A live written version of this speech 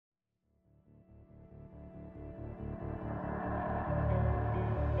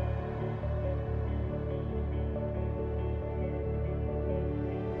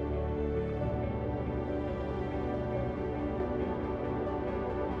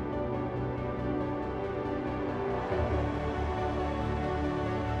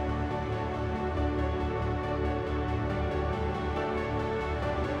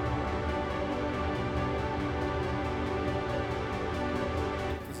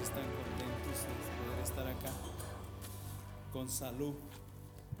con salud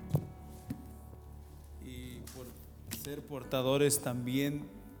y por ser portadores también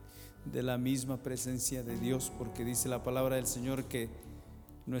de la misma presencia de Dios, porque dice la palabra del Señor que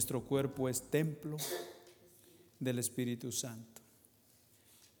nuestro cuerpo es templo del Espíritu Santo.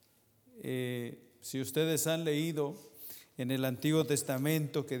 Si ustedes han leído en el Antiguo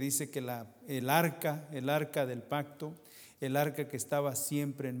Testamento que dice que el arca del pacto, el arca que estaba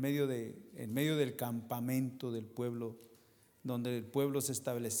siempre en medio del campamento del pueblo, donde el pueblo se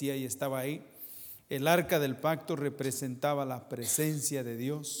establecía y estaba ahí, el arca del pacto representaba la presencia de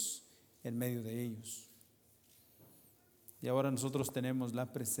Dios en medio de ellos. Y ahora nosotros tenemos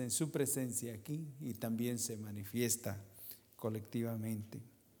su presencia aquí y también se manifiesta colectivamente.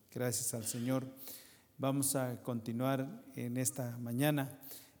 Gracias al Señor. Vamos a continuar en esta mañana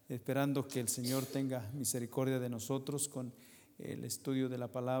esperando que el Señor tenga misericordia de nosotros con el estudio de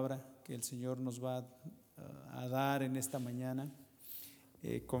la palabra que el Señor nos va a dar en esta mañana,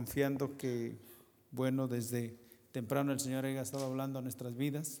 confiando que, bueno, desde temprano el Señor haya estado hablando a nuestras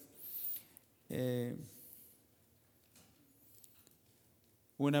vidas.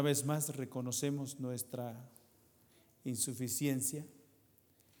 Una vez más reconocemos nuestra insuficiencia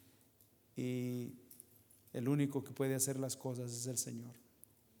y el único que puede hacer las cosas es el Señor,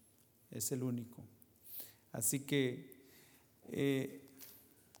 es el único. Así que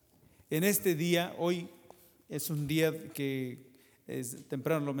en este día, hoy es un día que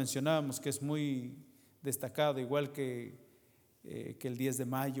temprano lo mencionábamos, que es muy destacado, igual que el 10 de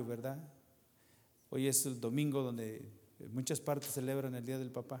mayo, ¿verdad? Hoy es el domingo donde en muchas partes celebran el Día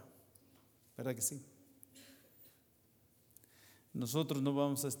del Papá, ¿verdad que sí? Nosotros no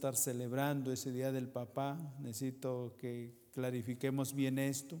vamos a estar celebrando ese Día del Papá. Necesito que clarifiquemos bien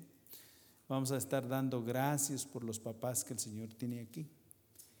esto. Vamos a estar dando gracias por los papás que el Señor tiene aquí.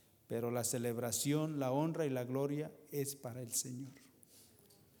 Pero la celebración, la honra y la gloria es para el Señor.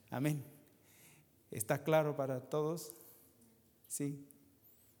 Amén. ¿Está claro para todos? Sí.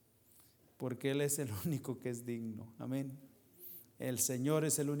 Porque Él es el único que es digno. Amén. El Señor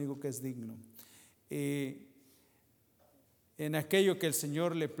es el único que es digno. En aquello que el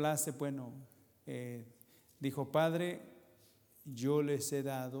Señor le place, bueno, dijo: Padre, yo les he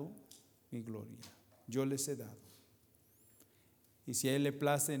dado mi gloria, yo les he dado. Y si a Él le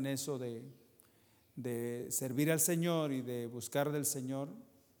place en eso de servir al Señor y de buscar del Señor,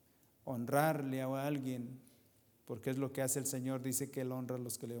 honrarle a alguien, porque es lo que hace el Señor, dice que Él honra a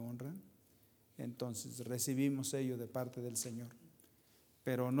los que le honran, entonces recibimos ello de parte del Señor.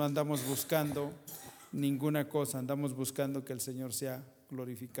 Pero no andamos buscando ninguna cosa, andamos buscando que el Señor sea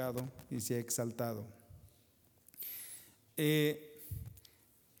glorificado y sea exaltado.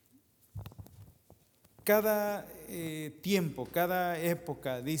 Cada tiempo, cada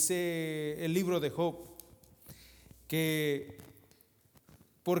época, dice el libro de Job, que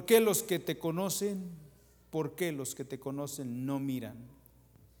 ¿por qué los que te conocen no miran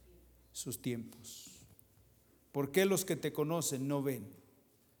sus tiempos? ¿Por qué los que te conocen no ven?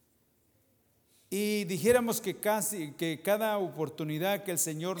 Y dijéramos que cada oportunidad que el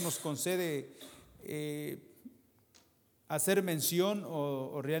Señor nos concede hacer mención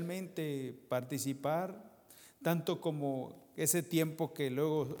o realmente participar, tanto como ese tiempo que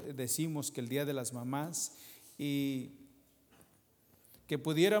luego decimos que el Día de las Mamás, y que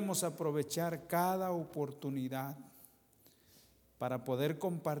pudiéramos aprovechar cada oportunidad para poder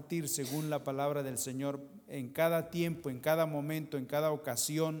compartir según la palabra del Señor en cada tiempo, en cada momento, en cada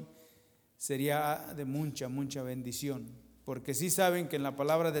ocasión, sería de mucha bendición, porque sí saben que en la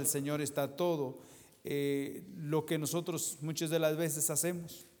palabra del Señor está todo lo que nosotros muchas de las veces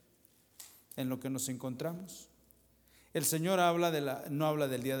hacemos, en lo que nos encontramos. El Señor no habla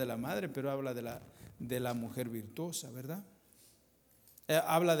del Día de la Madre, pero habla de la mujer virtuosa, ¿verdad?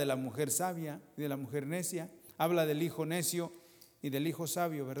 Habla de la mujer sabia y de la mujer necia, habla del hijo necio y del hijo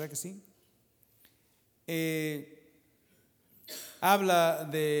sabio, ¿verdad que sí? Habla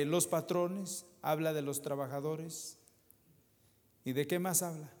de los patrones, habla de los trabajadores. ¿Y de qué más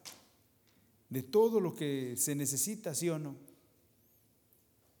habla? De todo lo que se necesita, ¿sí o no?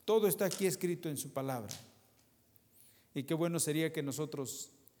 Todo está aquí escrito en su palabra. Y qué bueno sería que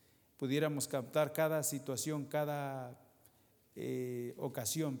nosotros pudiéramos captar cada situación, cada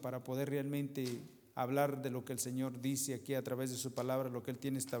ocasión, para poder realmente hablar de lo que el Señor dice aquí a través de su palabra, lo que Él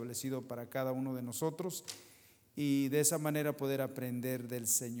tiene establecido para cada uno de nosotros, y de esa manera poder aprender del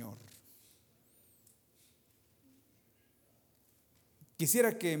Señor.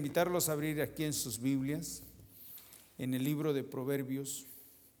 Quisiera que invitarlos a abrir aquí en sus Biblias, en el libro de Proverbios,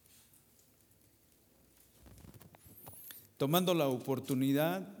 tomando la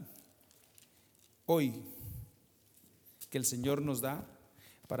oportunidad hoy que el Señor nos da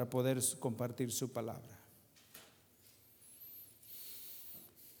para poder compartir su palabra.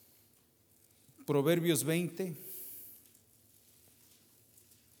 Proverbios 20.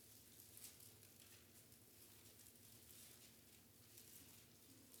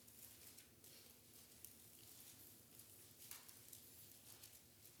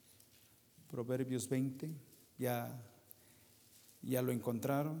 Proverbios 20, ya lo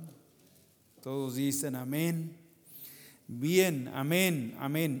encontraron. Todos dicen amén. Bien, amén,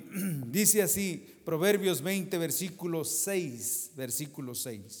 amén. Dice así, Proverbios 20, versículo 6, versículo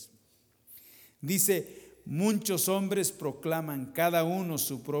 6. Dice, muchos hombres proclaman cada uno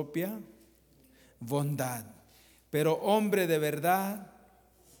su propia bondad, pero hombre de verdad,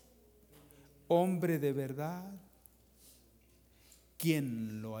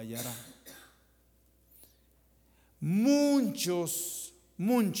 ¿quién lo hallará? Muchos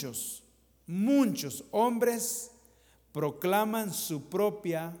hombres proclaman su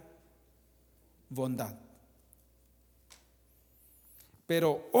propia bondad,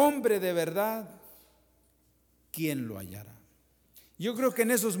 pero hombre de verdad, ¿quién lo hallará? Yo creo que en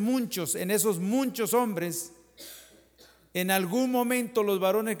esos muchos hombres, en algún momento los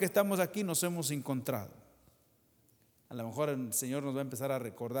varones que estamos aquí nos hemos encontrado. A lo mejor el Señor nos va a empezar a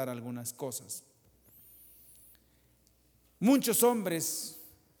recordar algunas cosas. Muchos hombres,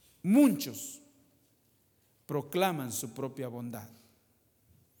 proclaman su propia bondad.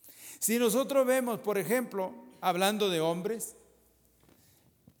 Si nosotros vemos, por ejemplo, hablando de hombres,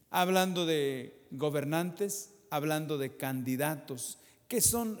 hablando de gobernantes, hablando de candidatos,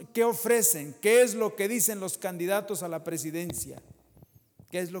 ¿qué ofrecen? ¿Qué es lo que dicen los candidatos a la presidencia?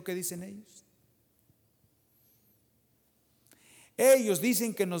 ¿Qué es lo que dicen ellos? Ellos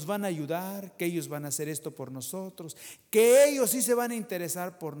dicen que nos van a ayudar, que ellos van a hacer esto por nosotros, que ellos sí se van a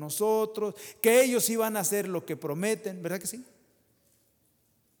interesar por nosotros, que ellos sí van a hacer lo que prometen, ¿verdad que sí?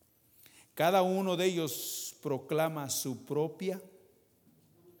 Cada uno de ellos proclama su propia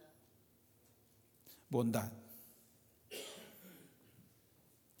bondad.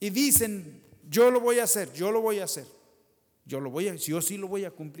 Y dicen, yo lo voy a hacer, yo sí lo voy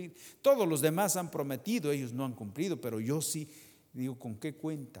a cumplir. Todos los demás han prometido, ellos no han cumplido, pero yo sí. Digo, ¿con qué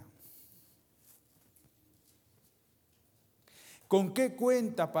cuenta? ¿Con qué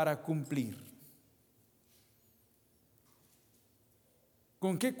cuenta para cumplir?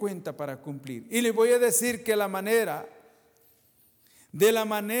 ¿Con qué cuenta para cumplir? Y le voy a decir que de la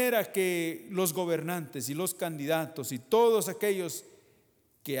manera que los gobernantes y los candidatos y todos aquellos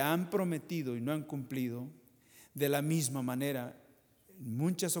que han prometido y no han cumplido, de la misma manera, en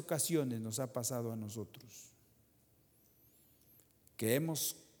muchas ocasiones nos ha pasado a nosotros, que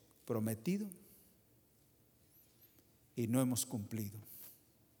hemos prometido y no hemos cumplido.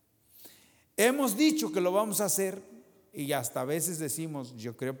 Hemos dicho que lo vamos a hacer y hasta a veces decimos,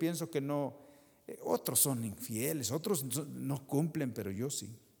 pienso que no, otros son infieles, otros no cumplen, pero yo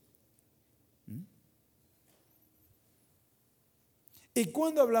sí. Y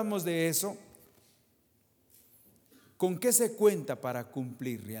cuando hablamos de eso, ¿con qué se cuenta para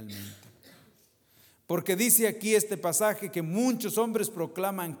cumplir realmente? Porque dice aquí este pasaje que muchos hombres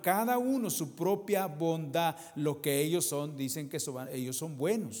proclaman cada uno su propia bondad, lo que ellos son, dicen que ellos son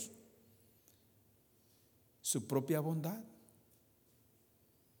buenos, su propia bondad.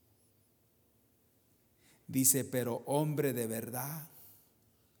 Dice, pero hombre de verdad,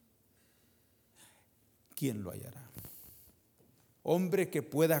 ¿quién lo hallará? Hombre que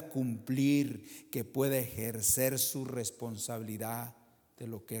pueda cumplir, que pueda ejercer su responsabilidad de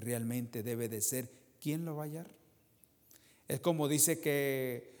lo que realmente debe de ser, ¿quién lo va a hallar? Es como dice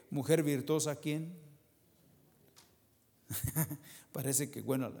que mujer virtuosa, ¿quién? Parece que,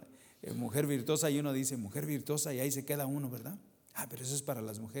 mujer virtuosa, y uno dice mujer virtuosa y ahí se queda uno, ¿verdad? Pero eso es para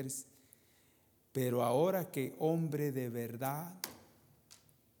las mujeres. Pero ahora que hombre de verdad,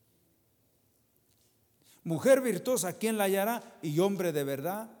 mujer virtuosa, ¿quién la hallará? Y hombre de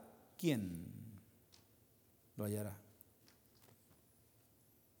verdad, ¿quién lo hallará?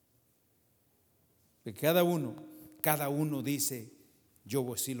 Que cada uno dice,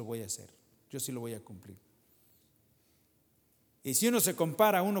 yo sí lo voy a hacer, yo sí lo voy a cumplir. Y si uno se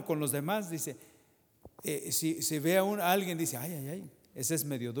compara uno con los demás, dice, si ve a alguien, dice, ay, ese es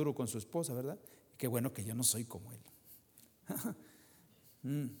medio duro con su esposa, ¿verdad? Qué bueno que yo no soy como él.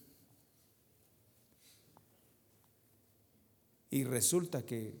 Y resulta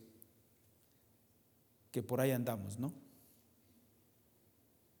que por ahí andamos, ¿no?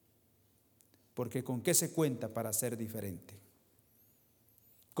 Porque ¿con qué se cuenta para ser diferente?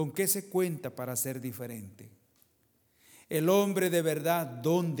 ¿Con qué se cuenta para ser diferente? El hombre de verdad,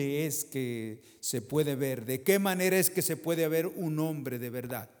 ¿dónde es que se puede ver? ¿De qué manera es que se puede ver un hombre de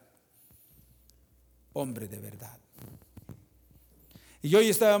verdad? Hombre de verdad. Y hoy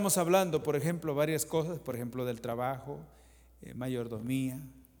estábamos hablando, por ejemplo, varias cosas, por ejemplo, del trabajo, mayordomía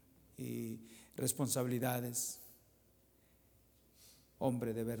y responsabilidades.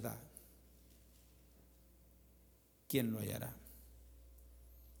 Hombre de verdad, ¿quién lo hallará?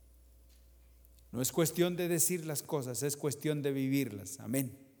 No es cuestión de decir las cosas, es cuestión de vivirlas.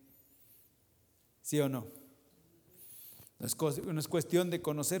 Amén. ¿Sí o no? No es cuestión de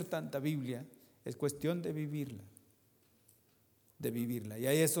conocer tanta Biblia, es cuestión de vivirla. De vivirla. Y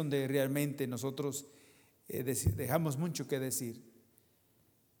ahí es donde realmente nosotros dejamos mucho que decir.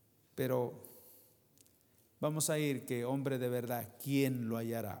 Pero vamos a ir que hombre de verdad, ¿quién lo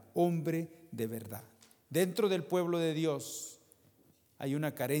hallará? Hombre de verdad. Dentro del pueblo de Dios hay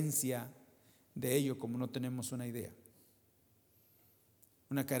una carencia de ello como no tenemos una idea.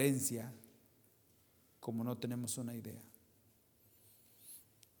 Una carencia como no tenemos una idea.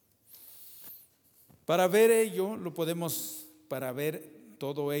 Para ver ello, para ver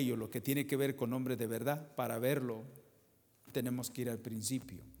todo ello, lo que tiene que ver con hombre de verdad, para verlo tenemos que ir al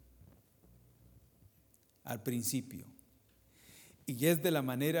principio. Al principio. Y es de la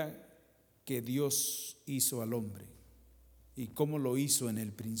manera que Dios hizo al hombre y cómo lo hizo en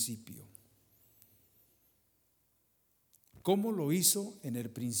el principio. ¿Cómo lo hizo en el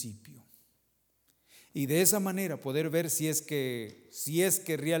principio? Y de esa manera poder ver si es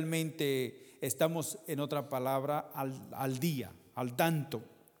que realmente estamos, en otra palabra, al día, al tanto.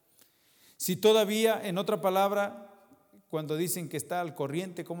 Si todavía, en otra palabra, cuando dicen que está al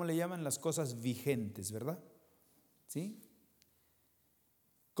corriente, ¿cómo le llaman? Las cosas vigentes, ¿verdad? ¿Sí?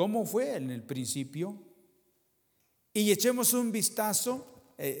 ¿Cómo fue en el principio? Y echemos un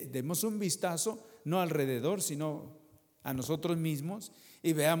vistazo, demos un vistazo, no alrededor, sino a nosotros mismos,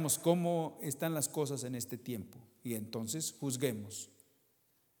 y veamos cómo están las cosas en este tiempo. Y entonces juzguemos.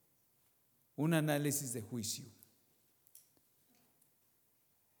 Un análisis de juicio.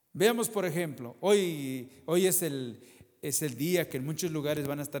 Veamos, por ejemplo, hoy es el día que en muchos lugares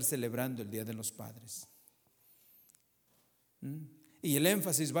van a estar celebrando el Día de los Padres. Y el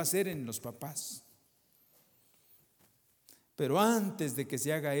énfasis va a ser en los papás. Pero antes de que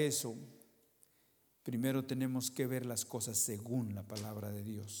se haga eso, primero tenemos que ver las cosas según la palabra de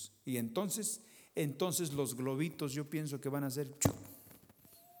Dios. Y entonces los globitos yo pienso que van a ser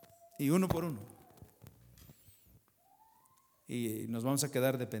y uno por uno. Y nos vamos a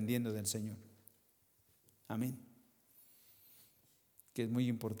quedar dependiendo del Señor. Amén. Que es muy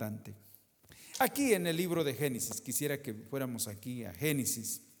importante. Aquí en el libro de Génesis, quisiera que fuéramos aquí a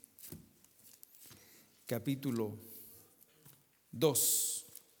Génesis, capítulo 2.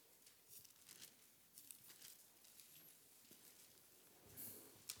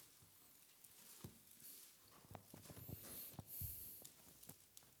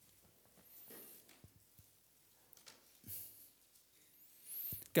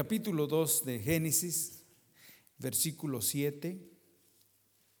 Capítulo 2 de Génesis, versículo 7.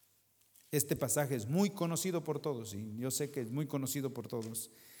 Este pasaje es muy conocido por todos, y yo sé que es muy conocido por todos,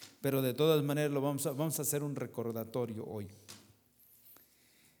 pero de todas maneras vamos a hacer un recordatorio hoy.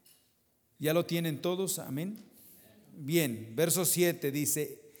 ¿Ya lo tienen todos? Amén. Bien, verso 7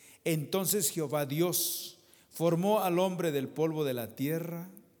 dice: entonces Jehová Dios formó al hombre del polvo de la tierra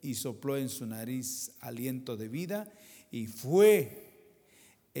y sopló en su nariz aliento de vida, y fue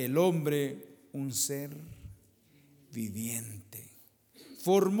el hombre un ser viviente.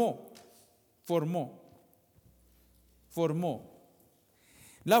 Formó.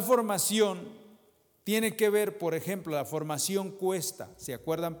 La formación tiene que ver, por ejemplo, la formación cuesta. ¿Se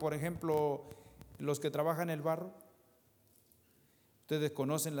acuerdan, por ejemplo, los que trabajan el barro? Ustedes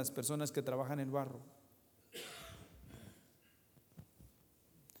conocen las personas que trabajan el barro.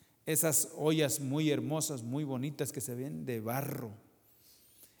 Esas ollas muy hermosas, muy bonitas que se ven de barro,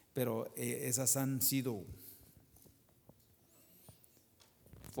 pero esas han sido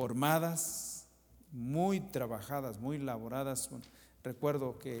formadas, muy trabajadas, muy elaboradas.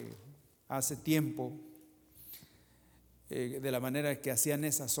 Recuerdo que hace tiempo, de la manera que hacían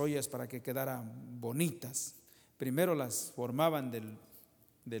esas ollas para que quedaran bonitas, primero las formaban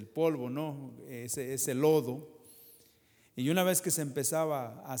del polvo, ¿no? Ese lodo, y una vez que se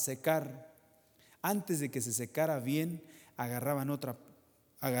empezaba a secar, antes de que se secara bien, agarraban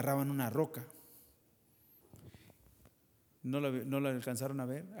una roca. ¿No la alcanzaron a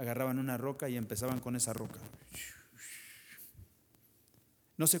ver? Agarraban una roca y empezaban con esa roca.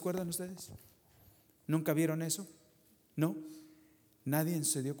 ¿No se acuerdan ustedes? ¿Nunca vieron eso? ¿No? ¿Nadie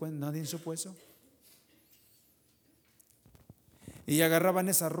se dio cuenta? ¿Nadie supo eso? Y agarraban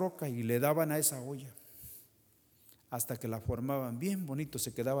esa roca y le daban a esa olla hasta que la formaban bien bonito.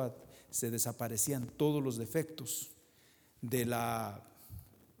 Se desaparecían todos los defectos de la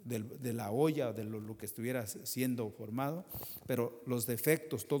olla, de lo que estuviera siendo formado, pero los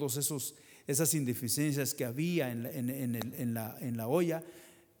defectos, todos esas indeficiencias que había en la olla,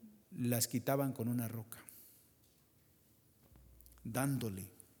 las quitaban con una roca, dándole.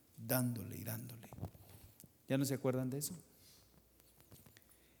 ¿Ya no se acuerdan de eso?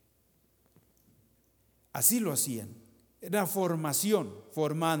 Así lo hacían. Era formación,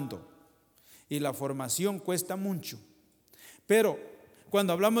 formando. Y la formación cuesta mucho. Pero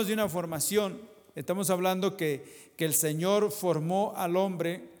cuando hablamos de una formación, estamos hablando que el Señor formó al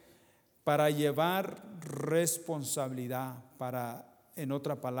hombre para llevar responsabilidad, en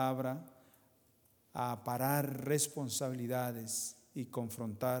otra palabra, a parar responsabilidades y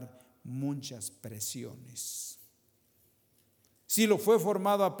confrontar muchas presiones. Si lo fue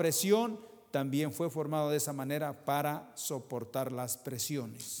formado a presión, también fue formado de esa manera para soportar las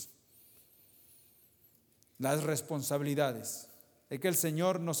presiones, las responsabilidades. Es que el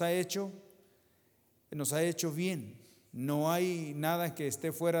Señor nos ha hecho bien. No hay nada que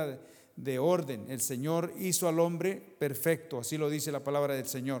esté fuera de orden. El Señor hizo al hombre perfecto, así lo dice la palabra del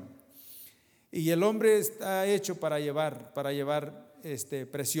Señor. Y el hombre está hecho para llevar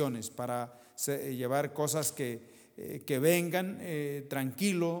presiones, para llevar cosas que vengan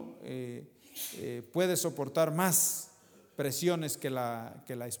tranquilo. Puede soportar más presiones que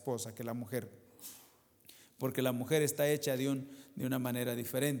la esposa, que la mujer, porque la mujer está hecha de una manera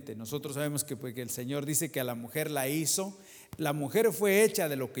diferente. Nosotros sabemos que el Señor dice que a la mujer la hizo. La mujer fue hecha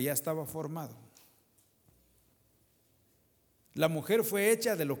de lo que ya estaba formado. La mujer fue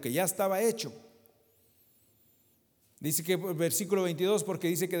hecha de lo que ya estaba hecho. Dice que versículo 22, porque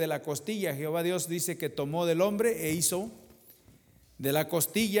dice que de la costilla Jehová Dios dice que tomó del hombre e hizo. De la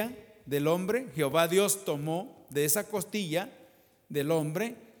costilla del hombre Jehová Dios tomó de esa costilla del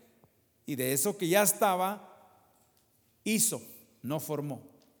hombre, y de eso que ya estaba hizo, no formó.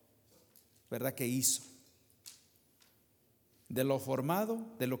 ¿Verdad que hizo? De lo formado,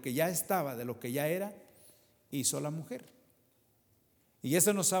 de lo que ya estaba, de lo que ya era, hizo la mujer. Y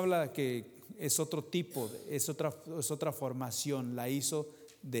eso nos habla que es otro tipo, es otra formación, la hizo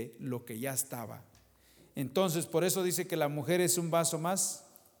de lo que ya estaba. Entonces, por eso dice que la mujer es un vaso más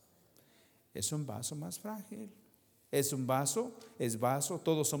frágil. Es vaso,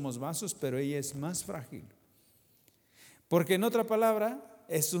 todos somos vasos, pero ella es más frágil. Porque en otra palabra,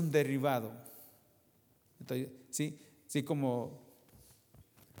 es un derivado. Entonces, sí, como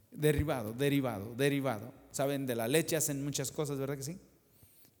derivado. Saben, de la leche hacen muchas cosas, ¿verdad que sí?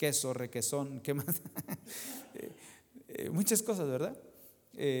 Queso, requesón, ¿qué más? Muchas cosas, ¿verdad?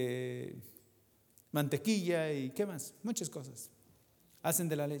 Mantequilla y ¿qué más? Muchas cosas hacen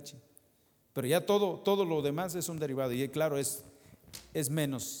de la leche. Pero ya todo lo demás es un derivado. Y claro, es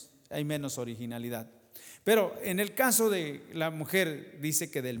menos, hay menos originalidad. Pero en el caso de la mujer, dice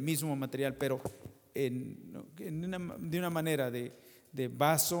que del mismo material, pero de una manera de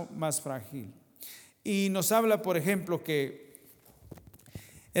vaso más frágil. Y nos habla, por ejemplo, que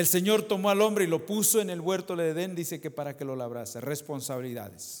el Señor tomó al hombre y lo puso en el huerto de Edén, dice que para que lo labrase.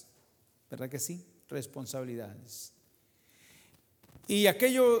 Responsabilidades, ¿verdad que sí? Responsabilidades. Y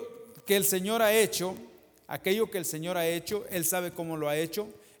aquello que el Señor ha hecho, Él sabe cómo lo ha hecho,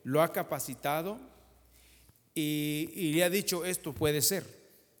 lo ha capacitado y le ha dicho: esto puede ser,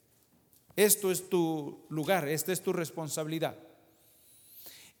 esto es tu lugar, esta es tu responsabilidad.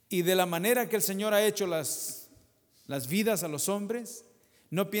 Y de la manera que el Señor ha hecho las vidas a los hombres,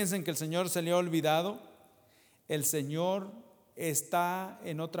 no piensen que el Señor se le ha olvidado. El Señor está,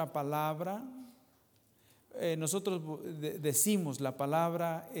 en otra palabra, nosotros decimos, la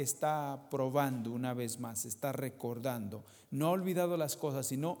palabra está probando una vez más, está recordando. No ha olvidado las cosas,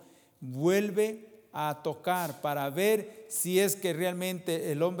 sino vuelve a tocar para ver si es que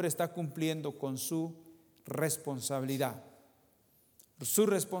realmente el hombre está cumpliendo con su responsabilidad.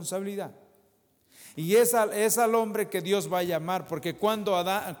 Y es al hombre que Dios va a llamar, porque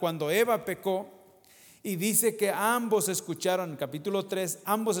cuando Eva pecó, y dice que ambos escucharon, capítulo 3,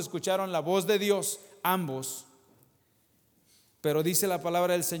 ambos escucharon la voz de Dios, ambos. Pero dice la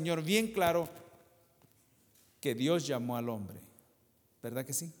palabra del Señor bien claro que Dios llamó al hombre, ¿verdad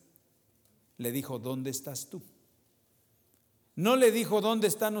que sí? Le dijo: ¿dónde estás tú? No le dijo: ¿dónde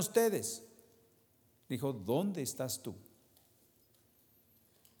están ustedes? Dijo: ¿dónde estás tú?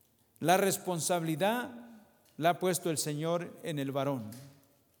 La responsabilidad la ha puesto el Señor en el varón.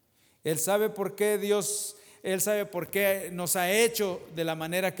 Él sabe por qué Él sabe por qué nos ha hecho de la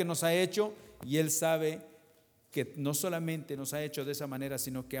manera que nos ha hecho, y Él sabe que no solamente nos ha hecho de esa manera,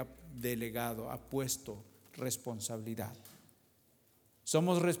 sino que ha delegado, ha puesto responsabilidad.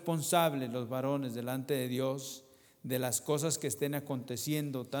 Somos responsables los varones delante de Dios de las cosas que estén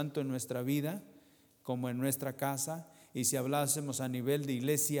aconteciendo tanto en nuestra vida como en nuestra casa. Y si hablásemos a nivel de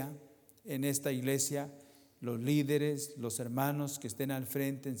iglesia, en esta iglesia, los líderes, los hermanos que estén al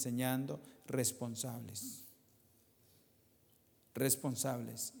frente enseñando, responsables.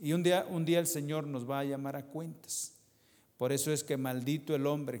 Y un día el Señor nos va a llamar a cuentas. Por eso es que maldito el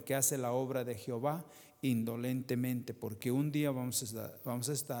hombre que hace la obra de Jehová indolentemente, porque un día vamos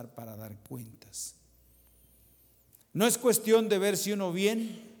a estar para dar cuentas. No es cuestión de ver si uno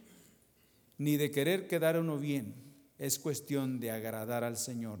bien, ni de querer quedar uno bien. Es cuestión de agradar al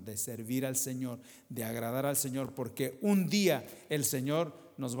Señor, de servir al Señor, de agradar al Señor, porque un día el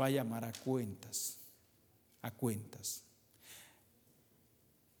Señor nos va a llamar a cuentas. A cuentas.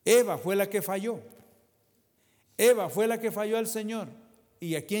 Eva fue la que falló. Eva fue la que falló al Señor.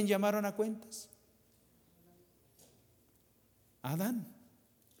 ¿Y a quién llamaron a cuentas? A Adán.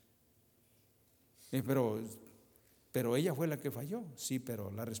 Pero ella fue la que falló. Sí,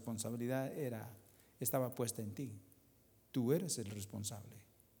 pero la responsabilidad estaba puesta en ti. Tú eres el responsable.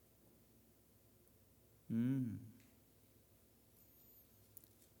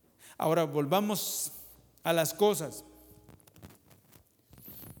 Ahora volvamos a las cosas.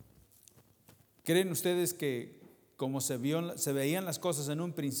 ¿Creen ustedes que como se veían las cosas en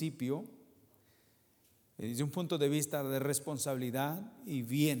un principio, desde un punto de vista de responsabilidad y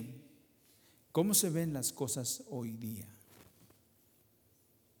bien, cómo se ven las cosas hoy día?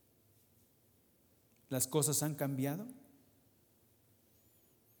 ¿Las cosas han cambiado?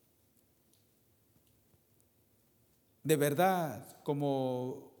 De verdad,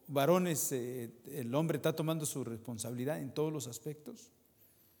 como varones, el hombre está tomando su responsabilidad en todos los aspectos.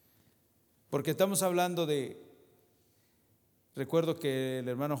 Porque estamos hablando recuerdo que el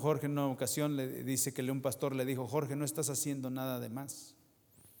hermano Jorge en una ocasión le dice que un pastor le dijo: Jorge, no estás haciendo nada de más.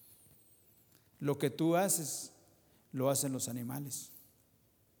 Lo que tú haces, lo hacen los animales.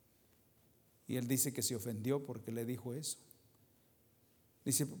 Y él dice que se ofendió porque le dijo eso.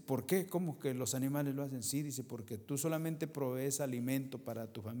 Dice: ¿por qué? ¿Cómo que los animales lo hacen? Sí, dice, porque tú solamente provees alimento para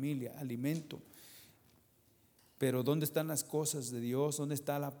tu familia, alimento. Pero ¿dónde están las cosas de Dios? ¿Dónde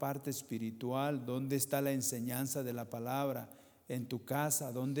está la parte espiritual? ¿Dónde está la enseñanza de la palabra en tu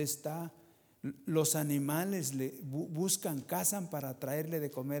casa? ¿Dónde está? Los animales buscan, cazan para traerle de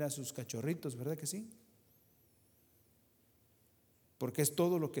comer a sus cachorritos, ¿verdad que sí? Porque es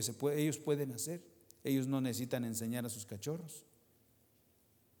todo lo que ellos pueden hacer. Ellos no necesitan enseñar a sus cachorros.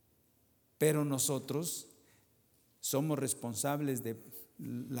 Pero nosotros somos responsables de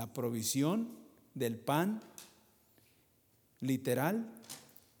la provisión del pan literal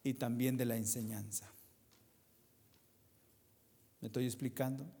y también de la enseñanza. ¿Me estoy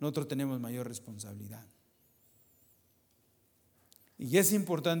explicando? Nosotros tenemos mayor responsabilidad. Y es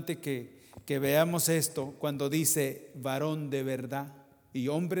importante que veamos esto cuando dice varón de verdad y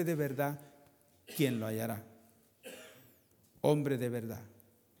hombre de verdad, ¿quién lo hallará? Hombre de verdad,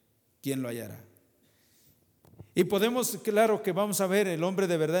 ¿quién lo hallará? Y claro que vamos a ver el hombre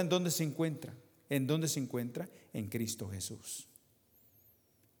de verdad en dónde se encuentra. ¿En dónde se encuentra? En Cristo Jesús.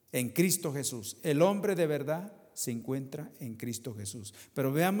 En Cristo Jesús. El hombre de verdad se encuentra en Cristo Jesús.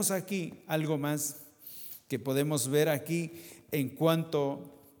 Pero veamos aquí algo más que podemos ver aquí en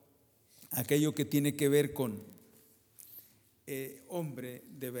cuanto a aquello que tiene que ver con hombre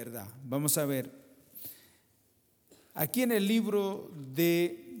de verdad. Vamos a ver aquí en el libro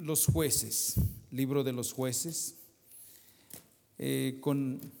de los jueces,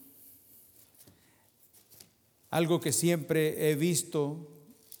 con algo que siempre he visto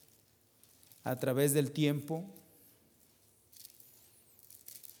a través del tiempo,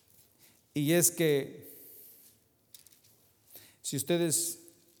 y es que si ustedes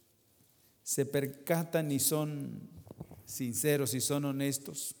se percatan y son sinceros y son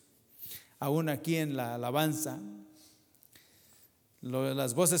honestos, aún aquí en la alabanza,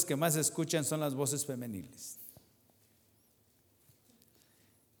 las voces que más se escuchan son las voces femeniles,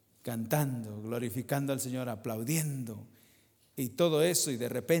 cantando, glorificando al Señor, aplaudiendo y todo eso, y de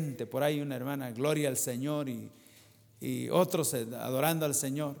repente por ahí una hermana, gloria al Señor, y otros adorando al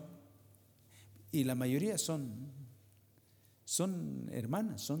Señor, y la mayoría son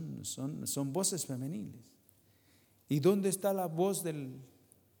hermanas, son voces femeniles. ¿Y dónde está la voz de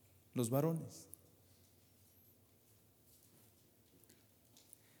los varones?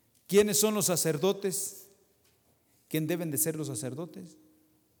 ¿Quiénes son los sacerdotes? ¿Quién deben de ser los sacerdotes?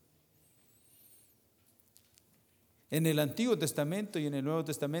 En el Antiguo Testamento y en el Nuevo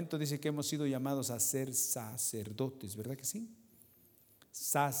Testamento dice que hemos sido llamados a ser sacerdotes, ¿verdad que sí?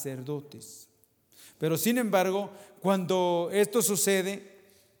 Sacerdotes. Pero sin embargo, cuando esto sucede,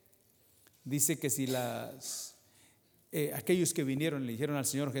 dice que si aquellos que vinieron le dijeron al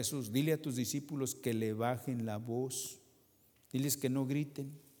Señor Jesús: dile a tus discípulos que le bajen la voz, diles que no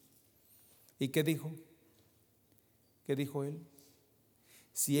griten. ¿Y qué dijo? ¿Qué dijo él?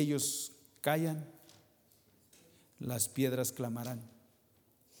 Si ellos callan, las piedras clamarán.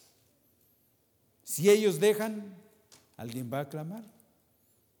 Si ellos dejan, alguien va a clamar,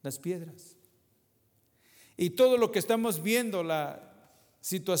 las piedras. Y todo lo que estamos viendo, la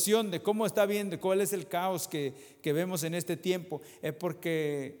situación de cómo está viendo, cuál es el caos que vemos en este tiempo, es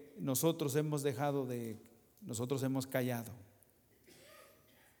porque nosotros hemos callado.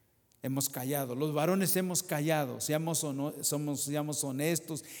 Hemos callado, los varones hemos callado, seamos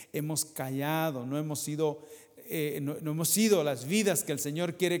honestos, hemos callado, no hemos sido las vidas que el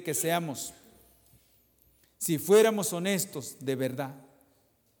Señor quiere que seamos. Si fuéramos honestos de verdad,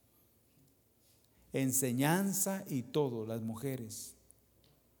 enseñanza y todo, las mujeres.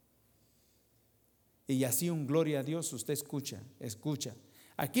 Y así un gloria a Dios, usted escucha.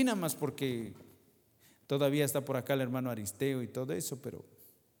 Aquí nada más porque todavía está por acá el hermano Aristeo y todo eso, pero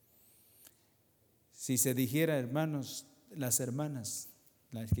si se dijera, hermanos, las hermanas,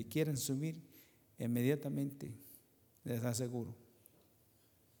 las que quieran subir, inmediatamente les aseguro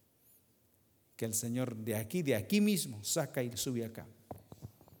que el Señor de aquí mismo saca y sube acá.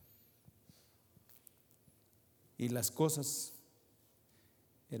 Y las cosas,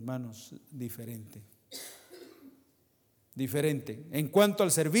 hermanos, diferente. En cuanto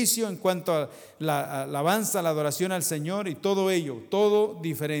al servicio, en cuanto a la alabanza, la adoración al Señor y todo ello, todo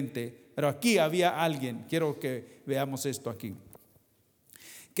diferente. Pero aquí había alguien, quiero que veamos esto aquí.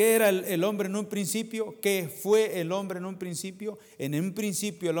 ¿Qué era el hombre en un principio? ¿Qué fue el hombre en un principio? En un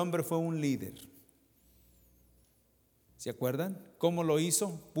principio el hombre fue un líder. ¿Se acuerdan? ¿Cómo lo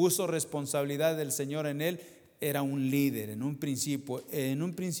hizo? Puso responsabilidad del Señor en él. Era un líder en un principio. En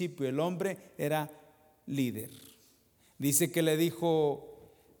un principio el hombre era líder. Dice que le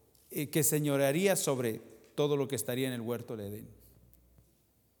dijo que señorearía sobre todo lo que estaría en el huerto de Edén.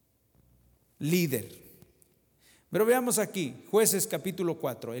 Líder. Pero veamos aquí, Jueces capítulo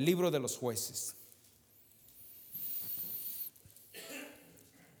 4, el libro de los jueces.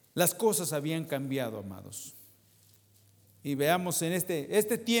 Las cosas habían cambiado, amados. Y veamos en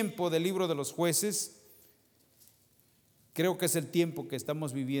este tiempo del libro de los jueces, creo que es el tiempo que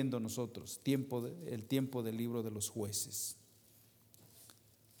estamos viviendo nosotros, el tiempo del libro de los jueces.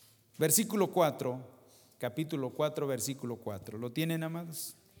 Versículo 4, capítulo 4, versículo 4. ¿Lo tienen,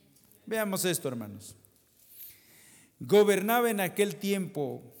 amados? Veamos esto, hermanos. Gobernaba en aquel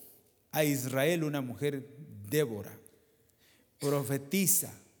tiempo a Israel una mujer, Débora,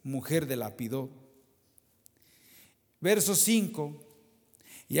 profetisa, mujer de Lapidot. Verso 5.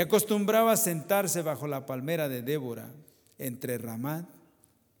 Y acostumbraba a sentarse bajo la palmera de Débora, entre Ramat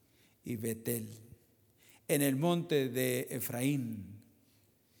y Betel, en el monte de Efraín.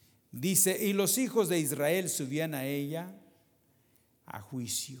 Dice, y los hijos de Israel subían a ella a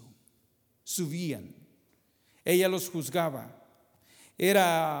juicio. Subían. Ella los juzgaba.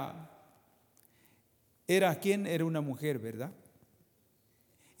 Era ¿quién? Era una mujer, ¿verdad?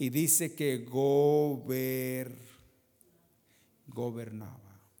 Y dice que gobernaba.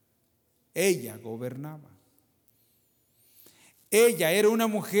 Ella gobernaba. Ella era una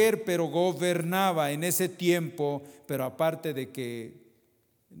mujer, pero gobernaba en ese tiempo, pero aparte de que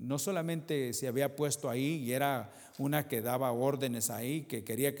no solamente se había puesto ahí y era una que daba órdenes ahí, que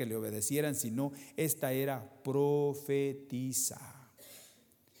quería que le obedecieran, sino esta era profetisa.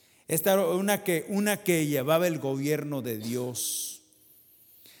 Esta era una que llevaba el gobierno de Dios.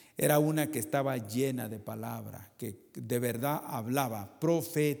 Era una que estaba llena de palabra, que de verdad hablaba,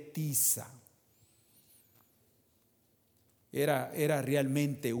 profetiza. Era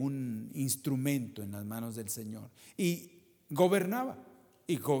realmente un instrumento en las manos del Señor. Y gobernaba.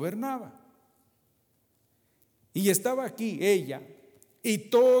 Y estaba aquí ella, y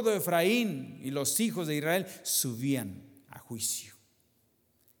todo Efraín y los hijos de Israel subían a juicio.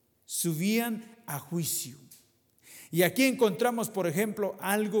 Y aquí encontramos, por ejemplo,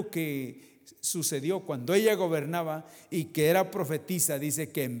 algo que sucedió cuando ella gobernaba y que era profetisa. Dice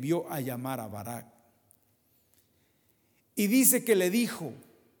que envió a llamar a Barak. Y dice que le dijo,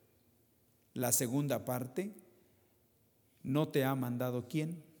 la segunda parte, ¿no te ha mandado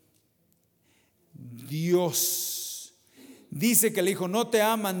quién? Dios. Dice que le dijo, ¿no te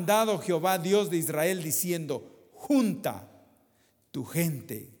ha mandado Jehová Dios de Israel diciendo, junta tu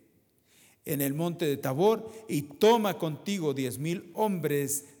gente en el monte de Tabor, y toma contigo 10,000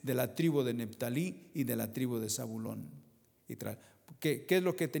 hombres de la tribu de Neftalí y de la tribu de Zabulón. ¿Qué es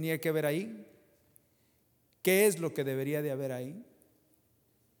lo que tenía que haber ahí? ¿Qué es lo que debería de haber ahí?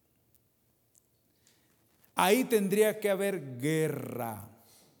 Ahí tendría que haber guerra.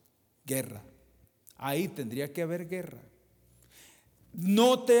 Ahí tendría que haber guerra.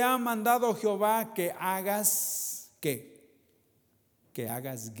 No te ha mandado Jehová que hagas, ¿qué? Que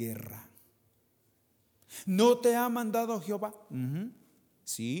hagas guerra. No te ha mandado Jehová.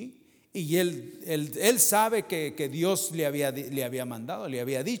 Sí. Y él sabe que Dios le había mandado, le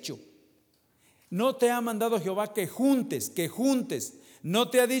había dicho. No te ha mandado Jehová que juntes. No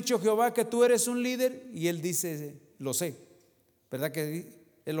te ha dicho Jehová que tú eres un líder. Y él dice, lo sé. ¿Verdad que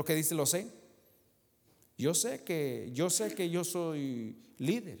es lo que dice, lo sé? Yo sé que yo soy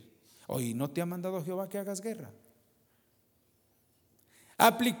líder. Oye, ¿no te ha mandado Jehová que hagas guerra?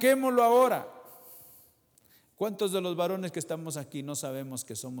 Apliquémoslo ahora. ¿Cuántos de los varones que estamos aquí no sabemos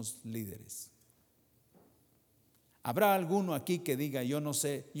que somos líderes? ¿Habrá alguno aquí que diga, yo no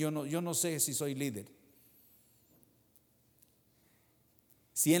sé si soy líder?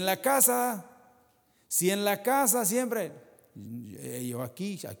 Si en la casa siempre, yo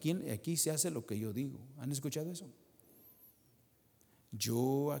aquí se hace lo que yo digo. ¿Han escuchado eso?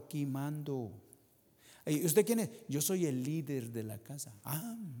 Yo aquí mando. ¿Usted quién es? Yo soy el líder de la casa.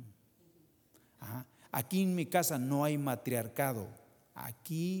 Aquí en mi casa no hay matriarcado.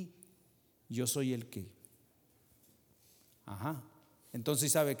 Aquí yo soy el que. Entonces sí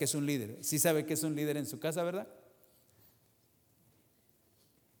sabe que es un líder. Sí sabe que es un líder en su casa, ¿verdad?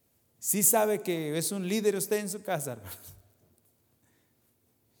 Sí sabe que es un líder usted en su casa, hermano.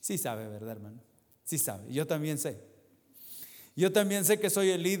 Sí sabe, ¿verdad, hermano? Sí sabe. Yo también sé. Yo también sé que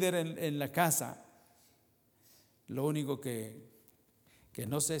soy el líder en la casa. Lo único que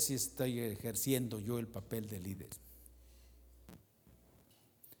no sé si estoy ejerciendo yo el papel de líder.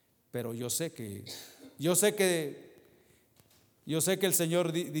 Pero yo sé que el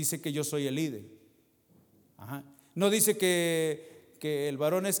Señor dice que yo soy el líder. ¿No dice que el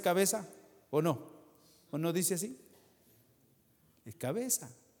varón es cabeza? ¿O no? ¿O no dice así? Es cabeza.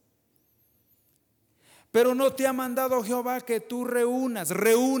 Pero no te ha mandado Jehová que tú reúnas,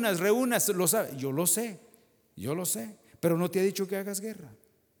 lo sabe. Yo lo sé, pero no te ha dicho que hagas guerra.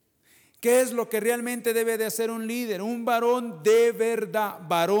 ¿Qué es lo que realmente debe de hacer un líder? Un varón de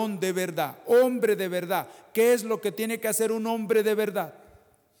verdad, hombre de verdad. ¿Qué es lo que tiene que hacer un hombre de verdad?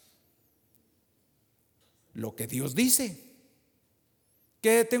 Lo que Dios dice.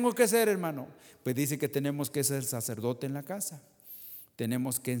 ¿Qué tengo que hacer, hermano? Pues dice que tenemos que ser sacerdote en la casa.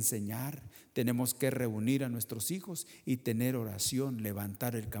 Tenemos que enseñar, tenemos que reunir a nuestros hijos y tener oración,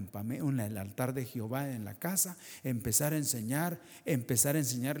 levantar el campamento, el altar de Jehová en la casa, empezar a enseñarle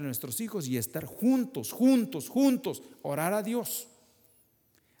a nuestros hijos y estar juntos, orar a Dios.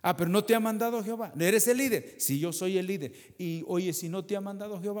 Pero no te ha mandado Jehová. ¿Eres el líder? Sí, yo soy el líder. Y oye, si no te ha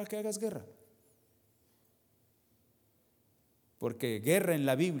mandado Jehová que hagas guerra. Porque guerra en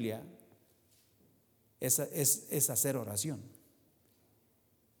la Biblia es hacer oración.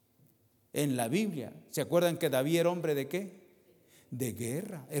 En la Biblia, ¿se acuerdan que David era hombre de qué? De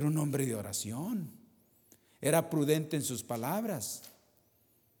guerra, era un hombre de oración, era prudente en sus palabras.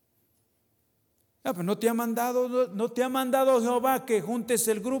 Pero no te ha mandado Jehová que juntes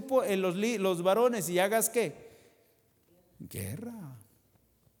el grupo, los varones y hagas qué? Guerra.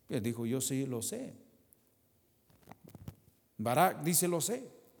 Él dijo, yo sí lo sé. Barak dice, lo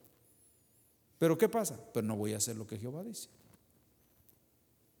sé. Pero ¿qué pasa? Pues no voy a hacer lo que Jehová dice.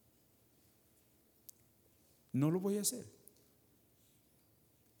 No lo voy a hacer.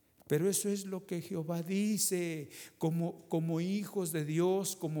 Pero eso es lo que Jehová dice, como hijos de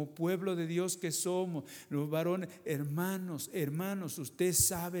Dios, como pueblo de Dios que somos, los varones, hermanos, usted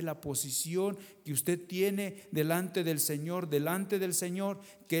sabe la posición que usted tiene delante del Señor,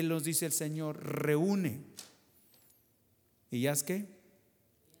 ¿qué nos dice el Señor? Reúne. ¿Y haz qué?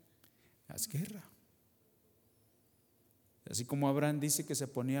 Haz guerra. Así como Abraham dice que se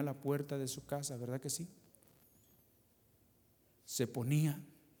ponía a la puerta de su casa, ¿verdad que sí? Se ponía.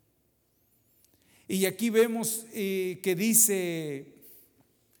 Y aquí vemos que dice,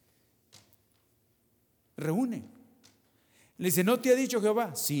 reúne. Le dice, ¿no te ha dicho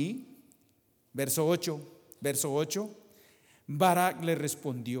Jehová? Sí. Verso 8. Barak le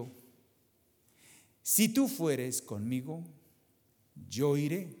respondió, si tú fueres conmigo, yo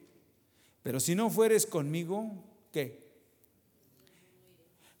iré. Pero si no fueres conmigo, ¿qué?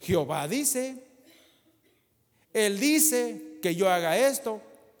 Jehová dice, Él dice que yo haga esto,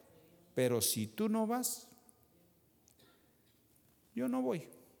 pero si tú no vas, yo no voy.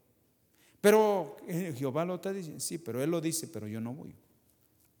 Pero Jehová lo está diciendo. Sí, pero Él lo dice, pero yo no voy.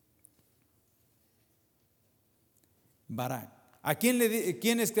 Barak.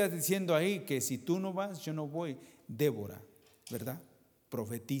 ¿Quién está diciendo ahí que si tú no vas, yo no voy? Débora, ¿verdad?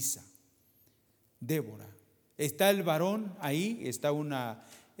 Profetiza. Débora. Está el varón ahí, está una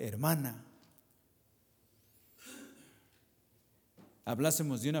hermana.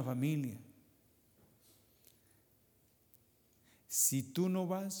 Hablásemos de una familia. Si tú no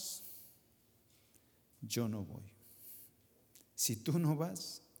vas, yo no voy. Si tú no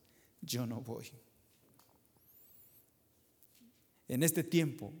vas, yo no voy. En este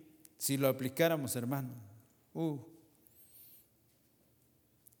tiempo, si lo aplicáramos, hermano,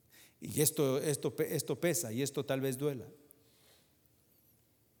 y esto pesa y esto tal vez duela.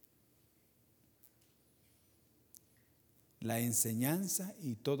 La enseñanza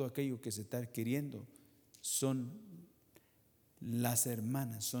y todo aquello que se está adquiriendo son las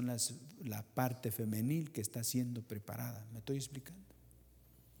hermanas, son la parte femenil que está siendo preparada. ¿Me estoy explicando?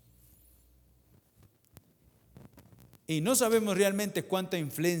 Y no sabemos realmente cuánta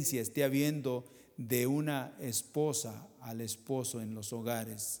influencia esté habiendo de una esposa al esposo en los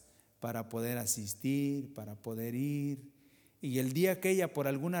hogares para poder asistir, para poder ir. Y el día que ella por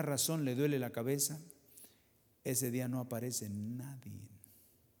alguna razón le duele la cabeza, ese día no aparece nadie.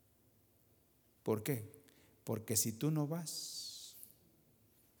 ¿Por qué? Porque si tú no vas,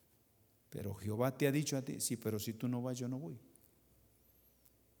 pero Jehová te ha dicho a ti, sí, pero si tú no vas, yo no voy.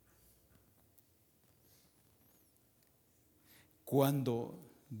 Cuando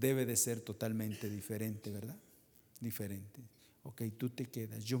debe de ser totalmente diferente, ¿verdad? Diferente. Ok, tú te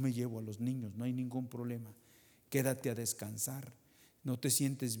quedas, yo me llevo a los niños, no hay ningún problema. Quédate a descansar. No te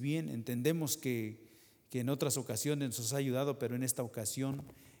sientes bien. Entendemos que en otras ocasiones nos ha ayudado, pero en esta ocasión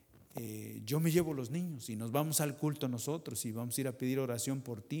yo me llevo a los niños y nos vamos al culto nosotros y vamos a ir a pedir oración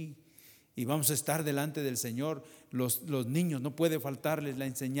por ti y vamos a estar delante del Señor. Los niños, no puede faltarles la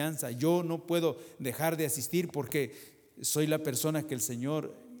enseñanza. Yo no puedo dejar de asistir porque soy la persona que el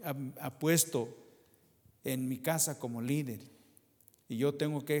Señor ha puesto en mi casa como líder y yo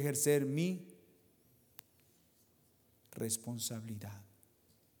tengo que ejercer mi responsabilidad.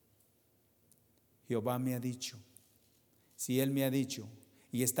 Jehová me ha dicho, si Él me ha dicho,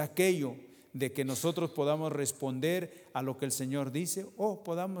 y está aquello de que nosotros podamos responder a lo que el Señor dice o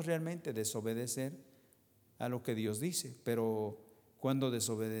podamos realmente desobedecer a lo que Dios dice. Pero cuando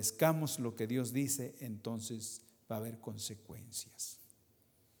desobedezcamos lo que Dios dice, entonces va a haber consecuencias.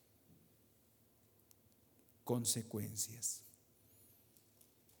 Consecuencias.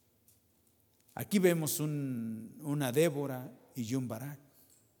 Aquí vemos una Débora y un Barak.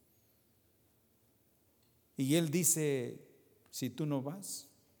 Y él dice, si tú no vas,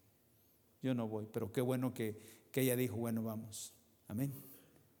 yo no voy. Pero qué bueno que ella dijo, bueno, vamos. Amén.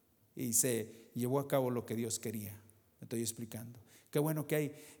 Y se llevó a cabo lo que Dios quería. Me estoy explicando. Qué bueno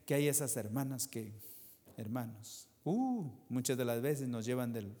que hay esas hermanas hermanos, muchas de las veces nos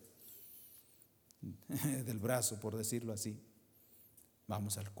llevan del brazo, por decirlo así.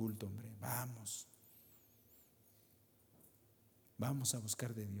 Vamos al culto, hombre, vamos a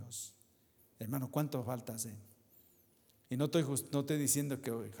buscar de Dios. Hermano, ¿cuánto falta hacer? Y no estoy diciendo que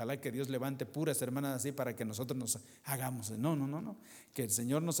ojalá que Dios levante puras hermanas así para que nosotros nos hagamos. No. Que el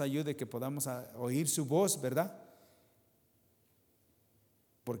Señor nos ayude, que podamos oír su voz, ¿verdad?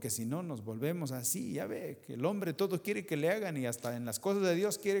 Porque si no nos volvemos así, ya ve que el hombre todo quiere que le hagan y hasta en las cosas de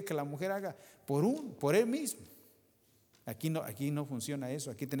Dios quiere que la mujer haga por él mismo. Aquí no funciona eso,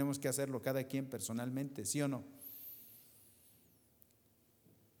 aquí tenemos que hacerlo cada quien personalmente, ¿sí o no?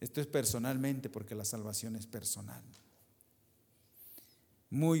 Esto es personalmente porque la salvación es personal.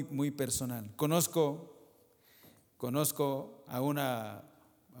 Muy, muy personal. Conozco a un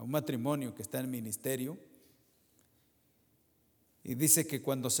matrimonio que está en ministerio y dice que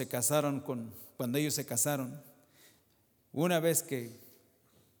cuando ellos se casaron, una vez que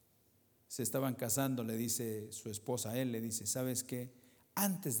se estaban casando, le dice su esposa a él, le dice, ¿sabes qué?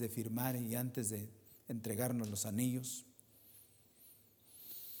 Antes de firmar y antes de entregarnos los anillos,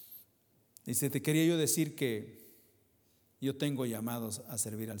 dice, te quería yo decir que yo tengo llamados a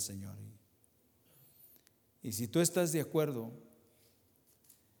servir al Señor. Y si tú estás de acuerdo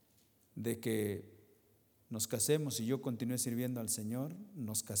de que nos casemos y yo continúe sirviendo al Señor,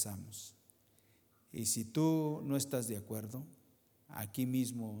 nos casamos. Y si tú no estás de acuerdo, aquí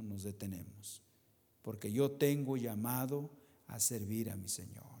mismo nos detenemos, porque yo tengo llamado a servir a mi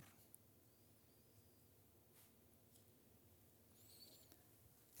Señor.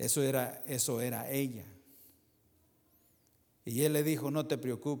 Eso era ella. Y él le dijo, no te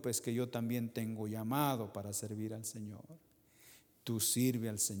preocupes, que yo también tengo llamado para servir al Señor. Tú sirve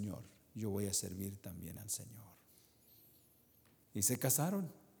al Señor. yo voy a servir también al Señor. Y se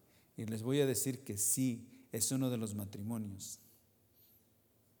casaron. Y les voy a decir que sí, es uno de los matrimonios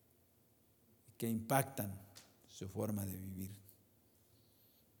que impactan su forma de vivir.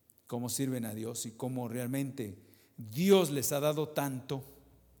 Cómo sirven a Dios y cómo realmente Dios les ha dado tanto,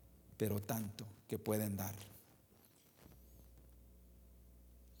 pero tanto que pueden dar.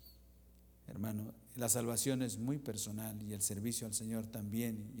 Hermano, la salvación es muy personal y el servicio al Señor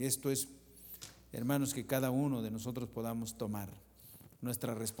también. Y esto es, hermanos, que cada uno de nosotros podamos tomar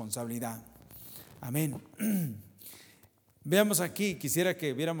nuestra responsabilidad. Amén. Veamos aquí, quisiera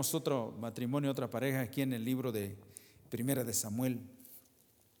que viéramos otro matrimonio, otra pareja aquí en el libro de Primera de Samuel.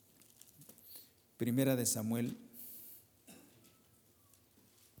 Primera de Samuel.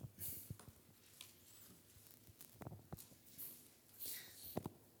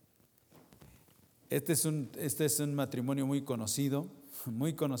 Este es un matrimonio muy conocido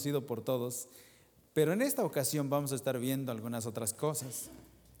por todos, pero en esta ocasión vamos a estar viendo algunas otras cosas.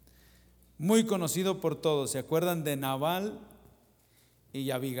 Muy conocido por todos, ¿se acuerdan de Nabal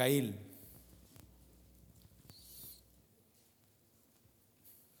y Abigail?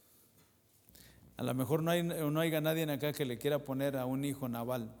 A lo mejor no haya nadie acá que le quiera poner a un hijo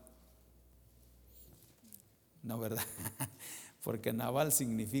Nabal. No, ¿verdad? Porque Nabal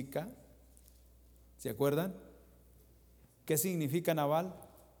significa, ¿se acuerdan? ¿Qué significa Nabal?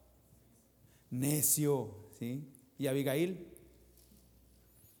 Necio, ¿sí? ¿Y Abigail?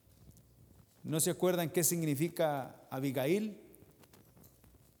 ¿No se acuerdan qué significa Abigail?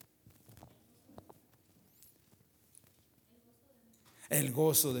 El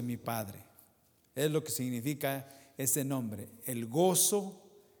gozo de mi padre. Es lo que significa ese nombre, el gozo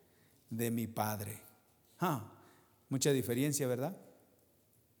de mi padre. Mucha diferencia, ¿verdad?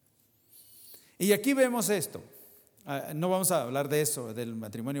 Y aquí vemos esto. No vamos a hablar de eso, del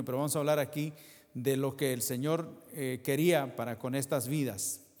matrimonio, pero vamos a hablar aquí de lo que el Señor quería para con estas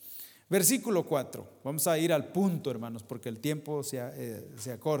vidas. Versículo 4, vamos a ir al punto, hermanos, porque el tiempo se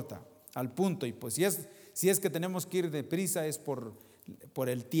acorta, al punto. Y pues si es que tenemos que ir deprisa es por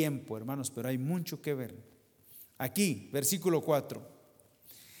el tiempo, hermanos, pero hay mucho que ver. Aquí, versículo 4.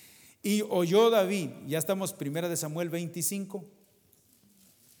 Y oyó David, ya estamos Primera de Samuel 25.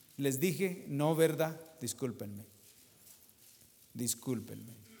 Les dije, no, ¿verdad? Discúlpenme.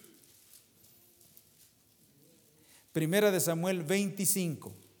 Primera de Samuel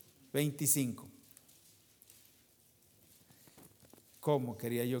 25. ¿Cómo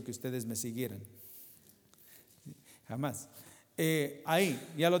quería yo que ustedes me siguieran? Jamás. Ahí,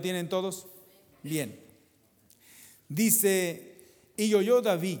 ¿ya lo tienen todos? Bien. Dice, y oyó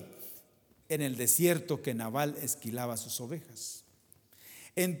David en el desierto que Nabal esquilaba sus ovejas.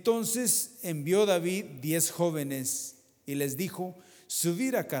 Entonces envió David 10 jóvenes y les dijo,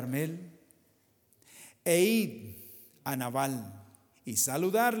 subid a Carmel e id a Nabal y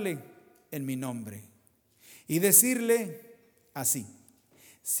saludarle en mi nombre y decirle así,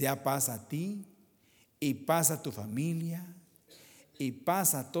 sea paz a ti y paz a tu familia y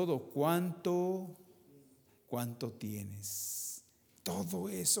paz a todo cuanto tienes. Todo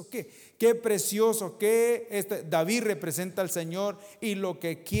eso, qué precioso, David representa al Señor y lo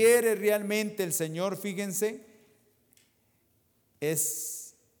que quiere realmente el Señor, fíjense,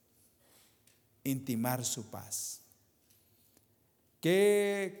 es intimar su paz.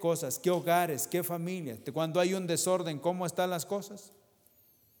 Qué cosas, qué hogares, qué familias. Cuando hay un desorden, ¿cómo están las cosas?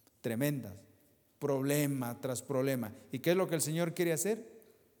 Tremendas, problema tras problema. ¿Y qué es lo que el Señor quiere hacer?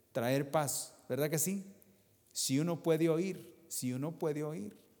 Traer paz, ¿verdad que sí? Si uno puede oír.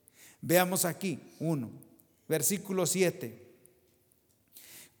 Veamos aquí, versículo 7.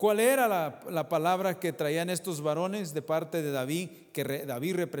 ¿Cuál era la palabra que traían estos varones de parte de David? Que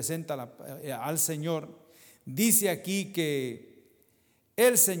David representa al Señor. Dice aquí que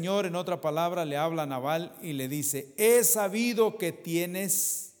el Señor, en otra palabra, le habla a Nabal y le dice, he sabido que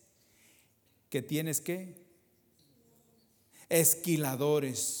tienes ¿qué?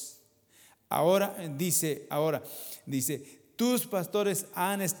 Esquiladores. Ahora dice, tus pastores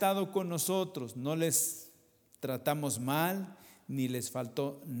han estado con nosotros, no les tratamos mal, ni les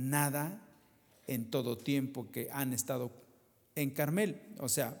faltó nada en todo tiempo que han estado en Carmel. O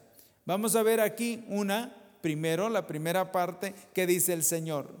sea, vamos a ver aquí primero la primera parte que dice el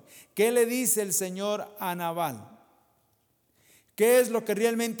Señor. ¿Qué le dice el Señor a Nabal? ¿Qué es lo que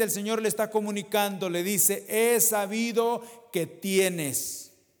realmente el Señor le está comunicando? Le dice, he sabido que tienes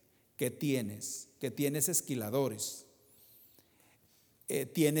esquiladores,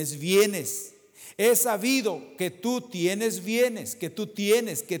 tienes bienes, He sabido que tú tienes bienes, que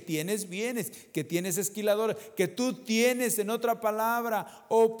tienes bienes, que tienes esquiladores, que tú tienes, en otra palabra,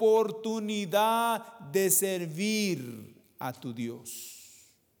 oportunidad de servir a tu Dios.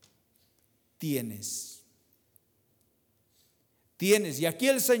 Tienes. Y aquí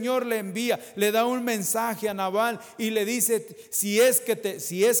el Señor le envía, le da un mensaje a Nabal y le dice: si es que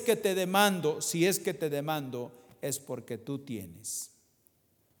te demando, es porque tú tienes.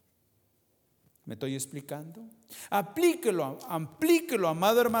 ¿Me estoy explicando? Aplíquelo,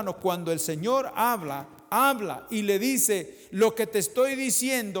 amado hermano. Cuando el Señor habla y le dice: lo que te estoy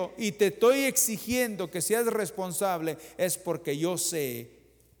diciendo y te estoy exigiendo que seas responsable, es porque yo sé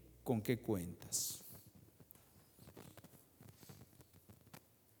con qué cuentas.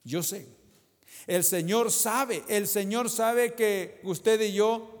 Yo sé. El Señor sabe que usted y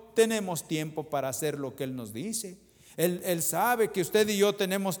yo tenemos tiempo para hacer lo que Él nos dice. Él sabe que usted y yo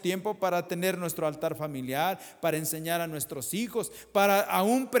tenemos tiempo para tener nuestro altar familiar, para enseñar a nuestros hijos, para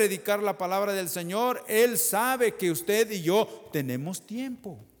aún predicar la palabra del Señor. Él sabe que usted y yo tenemos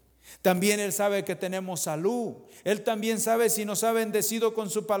tiempo. También Él sabe que tenemos salud. Él también sabe si nos ha bendecido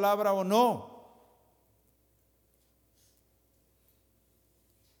con su palabra o no.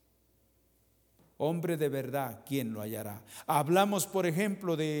 Hombre de verdad, ¿quién lo hallará? Hablamos, por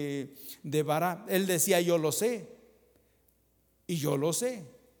ejemplo, de Bará. Él decía: yo lo sé. Y yo lo sé.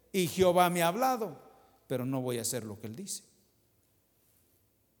 Y Jehová me ha hablado. Pero no voy a hacer lo que Él dice.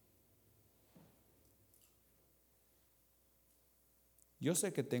 Yo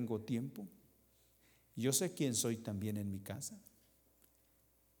sé que tengo tiempo. Yo sé quién soy también en mi casa.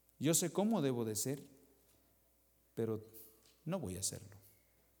 Yo sé cómo debo de ser. Pero no voy a hacerlo.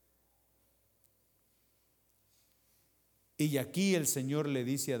 Y aquí el Señor le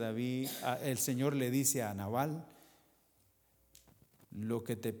dice a David, el Señor le dice a Nabal: lo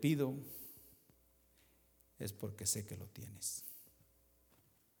que te pido es porque sé que lo tienes.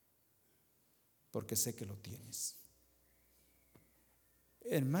 Porque sé que lo tienes.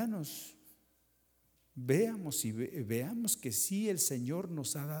 Hermanos, veamos que sí, el Señor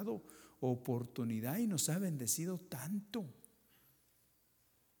nos ha dado oportunidad y nos ha bendecido tanto.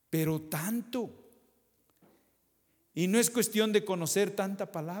 Pero tanto. Y no es cuestión de conocer tanta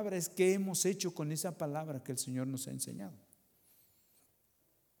palabra, es que hemos hecho con esa palabra que el Señor nos ha enseñado.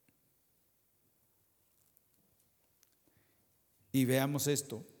 Y veamos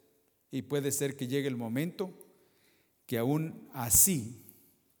esto, y puede ser que llegue el momento que aún así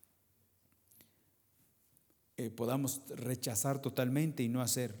podamos rechazar totalmente y no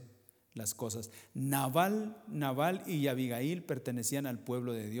hacer las cosas. Nabal y Abigail pertenecían al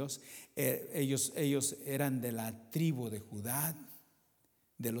pueblo de Dios. Ellos eran de la tribu de Judá,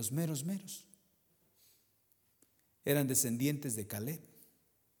 de los meros. Eran descendientes de Caleb.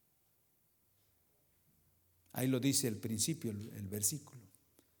 Ahí lo dice al principio el versículo.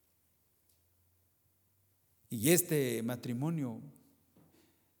 Y este matrimonio,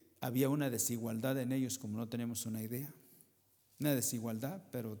 había una desigualdad en ellos como no tenemos una idea. Una desigualdad,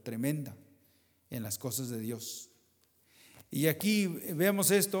 pero tremenda en las cosas de Dios. Y aquí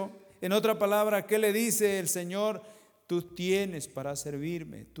vemos esto. En otra palabra, ¿qué le dice el Señor? Tú tienes para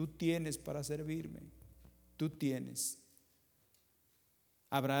servirme, tú tienes para servirme, tú tienes.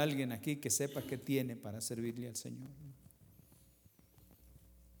 ¿Habrá alguien aquí que sepa que tiene para servirle al Señor?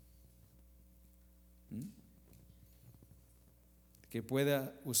 Que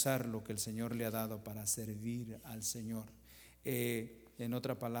pueda usar lo que el Señor le ha dado para servir al Señor. En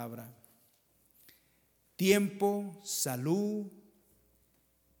otra palabra, tiempo, salud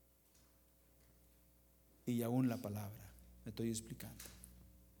y aún la palabra. Me estoy explicando.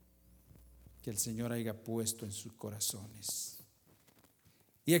 Que el Señor haya puesto en sus corazones.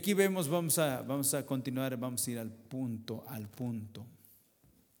 Y aquí vemos, vamos a continuar, vamos a ir al punto.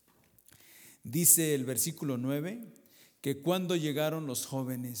 Dice el versículo 9 que cuando llegaron los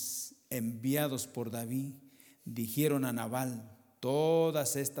jóvenes enviados por David, dijeron a Nabal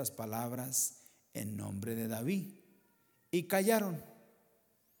todas estas palabras en nombre de David y callaron.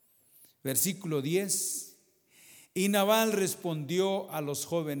 Versículo 10. Y Nabal respondió a los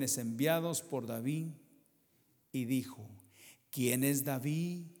jóvenes enviados por David y dijo: ¿quién es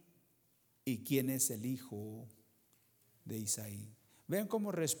David y quién es el hijo de Isaí? Vean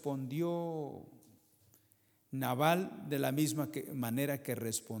cómo respondió Nabal, de la misma manera que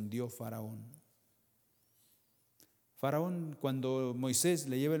respondió Faraón. Faraón, cuando Moisés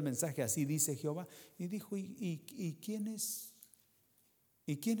le lleva el mensaje, así dice Jehová, y dijo: ¿y quién es?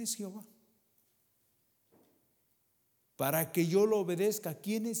 ¿Y quién es Jehová? Para que yo lo obedezca,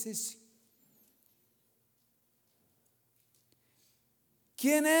 ¿quién es ese?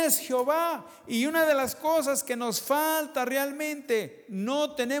 ¿Quién es Jehová? Y una de las cosas que nos falta realmente,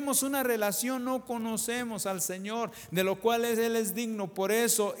 no tenemos una relación, no conocemos al Señor, de lo cual Él es digno. Por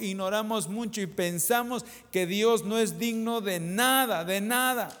eso ignoramos mucho y pensamos que Dios no es digno de nada,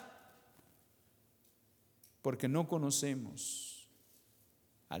 porque no conocemos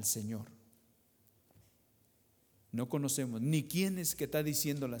al Señor. No conocemos ni quién es que está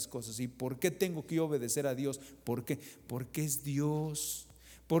diciendo las cosas y por qué tengo que obedecer a Dios. ¿Por qué? Porque es Dios.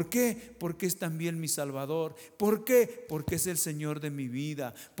 ¿Por qué? Porque es también mi Salvador. ¿Por qué? Porque es el Señor de mi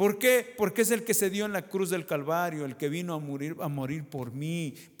vida. ¿Por qué? Porque es el que se dio en la cruz del Calvario, el que vino a morir por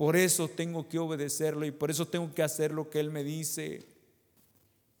mí. Por eso tengo que obedecerlo y por eso tengo que hacer lo que Él me dice.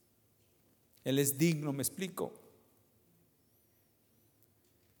 Él es digno, ¿me explico?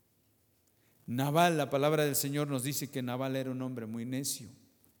 Nabal, la palabra del Señor nos dice que Nabal era un hombre muy necio,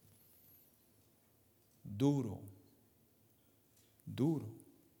 duro.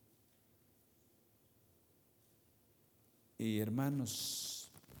 Y hermanos,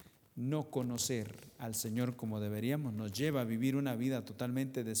 no conocer al Señor como deberíamos nos lleva a vivir una vida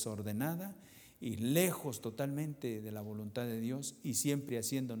totalmente desordenada y lejos totalmente de la voluntad de Dios y siempre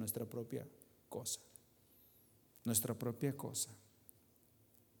haciendo nuestra propia cosa.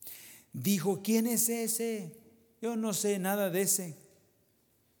 Dijo, ¿quién es ese? Yo no sé nada de ese.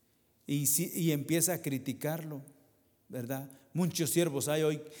 Y empieza a criticarlo, ¿verdad? Muchos siervos hay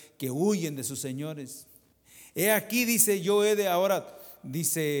hoy que huyen de sus señores. He aquí, dice, yo he de ahora,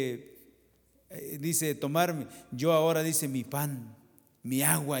 dice tomarme, yo ahora, dice, mi pan, mi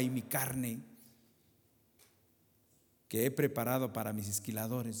agua y mi carne que he preparado para mis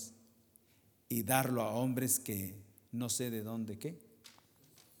esquiladores y darlo a hombres que no sé de dónde, ¿qué?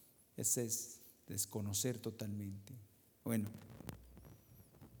 Ese es desconocer totalmente. Bueno,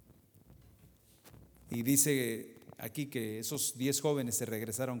 y dice aquí que esos 10 jóvenes se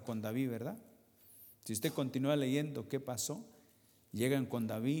regresaron con David, ¿verdad? Si usted continúa leyendo qué pasó, llegan con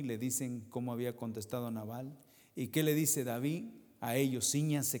David, le dicen cómo había contestado Nabal. ¿Y qué le dice David a ellos?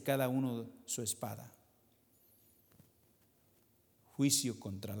 Cíñanse cada uno su espada. Juicio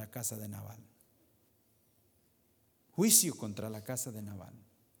contra la casa de Nabal. Juicio contra la casa de Nabal.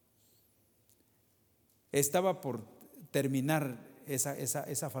 Estaba por terminar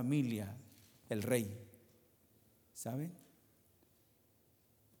esa familia, el rey, ¿saben?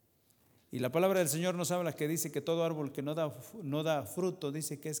 Y la palabra del Señor nos habla que dice que todo árbol que no da fruto,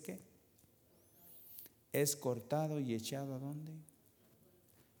 dice que es ¿qué? Es cortado y echado ¿a dónde?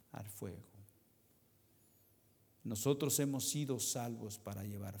 Al fuego. Nosotros hemos sido salvos para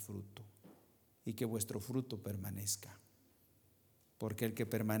llevar fruto y que vuestro fruto permanezca. Porque el que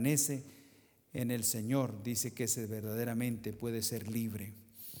permanece en el Señor dice que ese verdaderamente puede ser libre.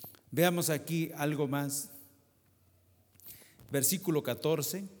 Veamos aquí algo más. Versículo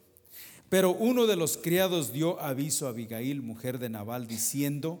 14. Pero uno de los criados dio aviso a Abigail, mujer de Nabal,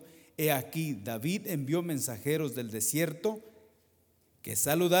 diciendo: he aquí, David envió mensajeros del desierto que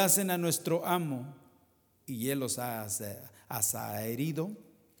saludasen a nuestro amo, y él los ha herido.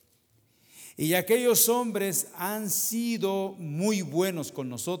 Y aquellos hombres han sido muy buenos con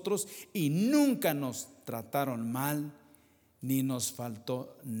nosotros y nunca nos trataron mal, ni nos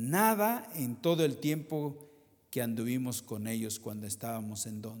faltó nada en todo el tiempo que anduvimos con ellos cuando estábamos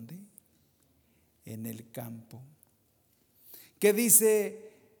 ¿en dónde? En el campo. ¿Qué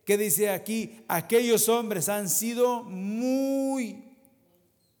dice aquí? Aquellos hombres han sido muy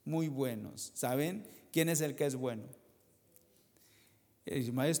buenos. ¿Saben quién es el que es bueno?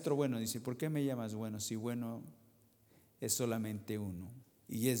 El maestro bueno dice: ¿por qué me llamas bueno? Si bueno es solamente uno,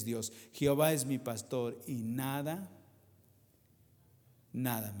 y es Dios. Jehová es mi pastor y nada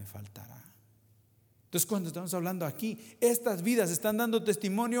me faltará. Entonces, cuando estamos hablando aquí, estas vidas están dando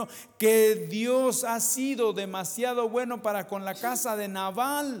testimonio que Dios ha sido demasiado bueno para con la casa de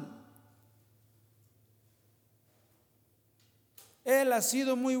Nabal. Él ha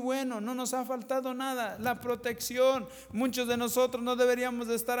sido muy bueno, no nos ha faltado nada, la protección. Muchos de nosotros no deberíamos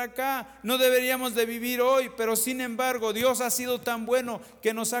de estar acá, no deberíamos de vivir hoy, pero sin embargo Dios ha sido tan bueno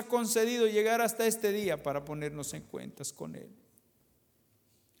que nos ha concedido llegar hasta este día para ponernos en cuentas con Él.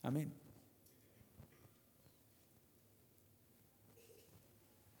 Amén.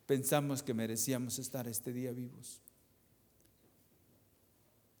 Pensamos que merecíamos estar este día vivos.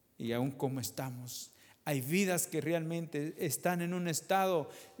 Y aún como estamos, hay vidas que realmente están en un estado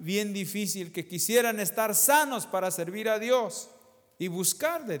bien difícil, que quisieran estar sanos para servir a Dios y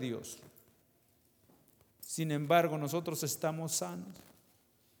buscar de Dios. Sin embargo, nosotros estamos sanos.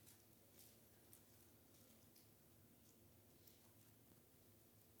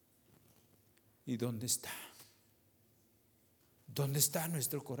 ¿Y dónde está? ¿Dónde está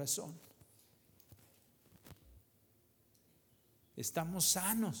nuestro corazón? Estamos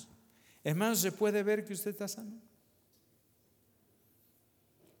sanos. Hermano, ¿se puede ver que usted está sano?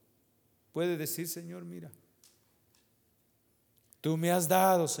 Puede decir: Señor, mira, tú me has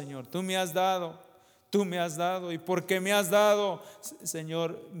dado, Señor, tú me has dado, tú me has dado, y porque me has dado,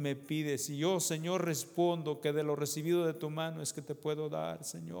 Señor, me pides, y yo, Señor, respondo que de lo recibido de tu mano es que te puedo dar,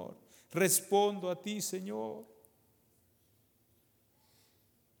 Señor. Respondo a ti, Señor.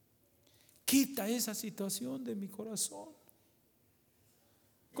 Quita esa situación de mi corazón.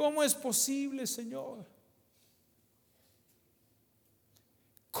 ¿Cómo es posible, Señor?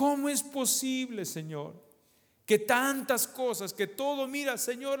 ¿Cómo es posible, Señor, que tantas cosas, que todo, mira,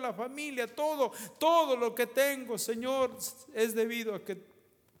 Señor, la familia, todo lo que tengo, Señor, es debido a que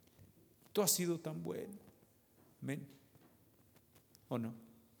tú has sido tan bueno? Amén. ¿O no?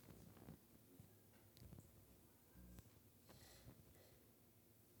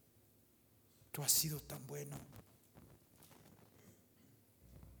 Tú has sido tan bueno.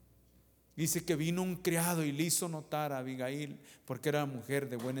 Dice que vino un criado y le hizo notar a Abigail, porque era mujer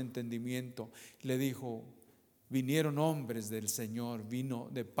de buen entendimiento. Le dijo: vinieron hombres del Señor, vino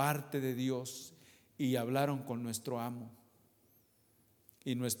de parte de Dios, y hablaron con nuestro amo.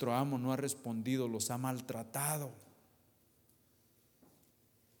 Y nuestro amo no ha respondido, los ha maltratado.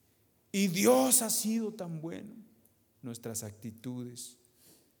 Y Dios ha sido tan bueno. Nuestras actitudes.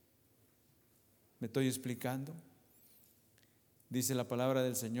 ¿Me estoy explicando? Dice la palabra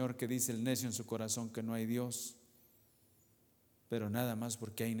del Señor que dice el necio en su corazón que no hay Dios, pero nada más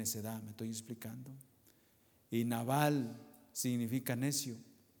porque hay necedad. ¿Me estoy explicando? Y Nabal significa necio.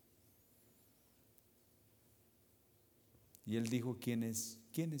 Y él dijo: ¿quién es?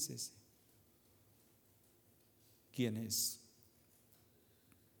 ¿Quién es ese? ¿Quién es?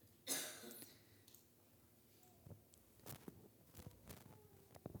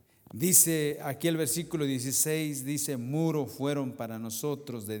 Dice aquí el versículo 16, dice: muro fueron para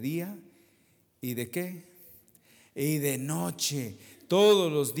nosotros de día y de ¿qué? Y de noche, todos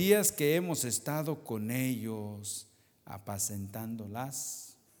los días que hemos estado con ellos, apacentando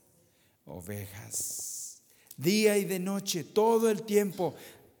las ovejas. Día y de noche, todo el tiempo.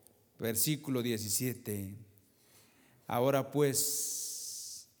 Versículo 17. Ahora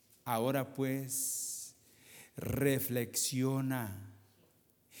pues, reflexiona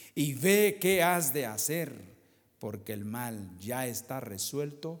y ve qué has de hacer, porque el mal ya está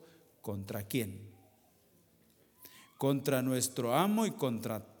resuelto. ¿Contra quién? Contra nuestro amo y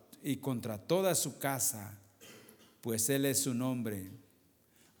contra toda su casa, pues él es un hombre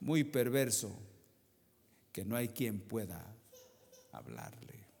muy perverso, que no hay quien pueda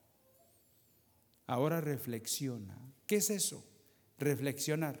hablarle. Ahora reflexiona. ¿Qué es eso?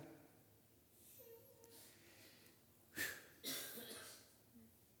 Reflexionar.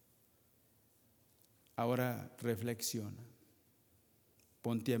 Ahora reflexiona.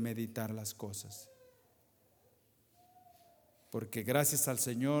 Ponte a meditar las cosas. Porque gracias al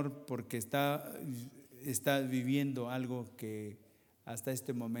Señor, porque está viviendo algo que hasta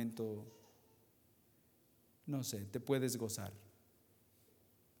este momento, no sé, te puedes gozar,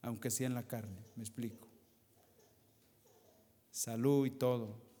 aunque sea en la carne. Me explico. Salud y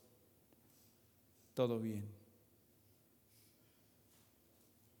todo bien.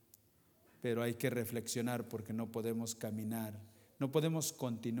 Pero hay que reflexionar, porque no podemos caminar, no podemos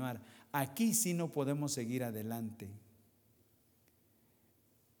continuar. Aquí sí no podemos seguir adelante.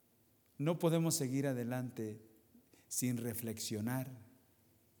 No podemos seguir adelante sin reflexionar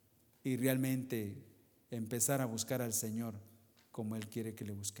y realmente empezar a buscar al Señor como Él quiere que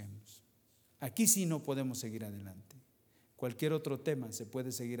le busquemos. Aquí sí no podemos seguir adelante. Cualquier otro tema se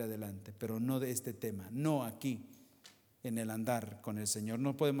puede seguir adelante, pero no de este tema, no aquí. En el andar con el Señor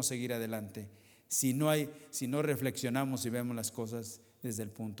no podemos seguir adelante si no reflexionamos y vemos las cosas desde el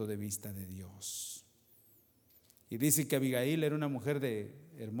punto de vista de Dios. Y dice que Abigail era una mujer de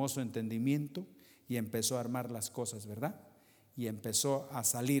hermoso entendimiento y empezó a armar las cosas, ¿verdad? Y empezó a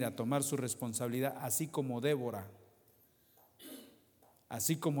salir, a tomar su responsabilidad, así como Débora.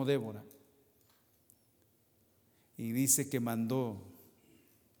 Y dice que mandó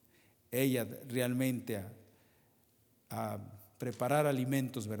ella realmente a preparar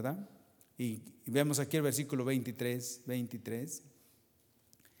alimentos, ¿verdad? Y vemos aquí el versículo 23,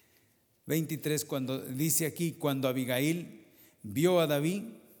 cuando dice aquí: cuando Abigail vio a David,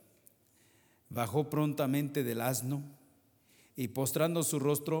 bajó prontamente del asno y postrando su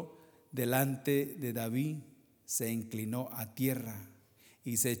rostro delante de David, se inclinó a tierra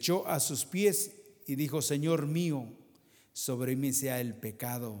y se echó a sus pies y dijo: Señor mío, sobre mí sea el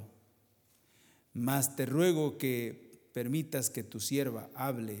pecado, mas te ruego que permitas que tu sierva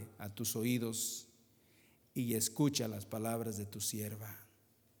hable a tus oídos y escucha las palabras de tu sierva.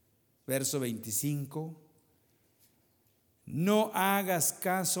 Verso 25. No hagas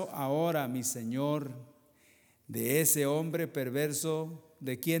caso ahora, mi Señor, de ese hombre perverso.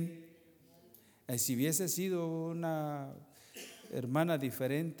 ¿De quién? Si hubiese sido una hermana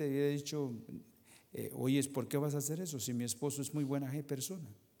diferente, hubiera dicho, oye, ¿por qué vas a hacer eso si mi esposo es muy buena persona?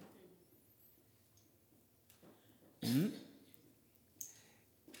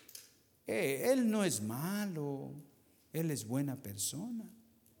 Él no es malo, él es buena persona.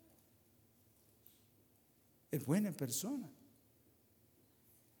 Es buena persona.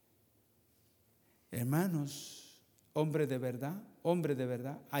 Hermanos, hombre de verdad,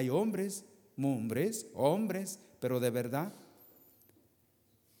 hay hombres, pero de verdad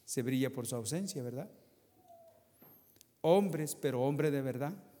se brilla por su ausencia, ¿verdad? Hombres, pero hombre de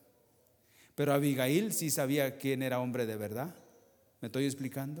verdad. Pero Abigail sí sabía quién era hombre de verdad. ¿Me estoy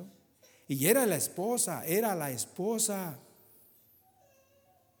explicando? Y era la esposa.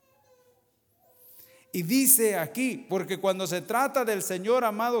 Y dice aquí, porque cuando se trata del Señor,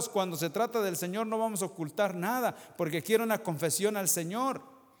 amados, cuando se trata del Señor no vamos a ocultar nada, porque quiero una confesión al Señor.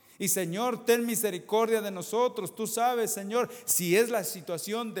 Y Señor, ten misericordia de nosotros. Tú sabes, Señor, si es la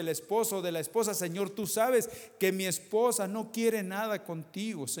situación del esposo o de la esposa, Señor, tú sabes que mi esposa no quiere nada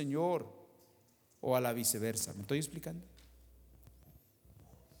contigo, Señor, o a la viceversa. ¿Me estoy explicando?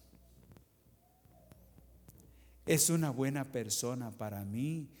 Es una buena persona para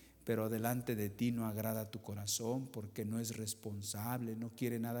mí, pero delante de ti no agrada tu corazón porque no es responsable, no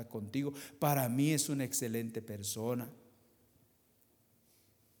quiere nada contigo. Para mí es una excelente persona,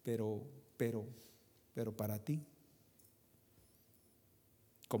 pero para ti,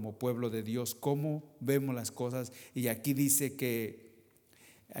 como pueblo de Dios, ¿cómo vemos las cosas? Y aquí dice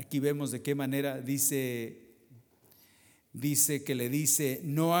aquí vemos de qué manera dice que le dice,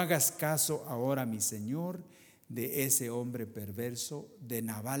 no hagas caso ahora, mi Señor, de ese hombre perverso de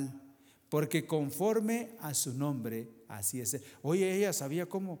Nabal, porque conforme a su nombre, así es. Oye, ella sabía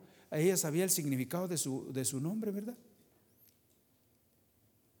el significado de su nombre, ¿verdad?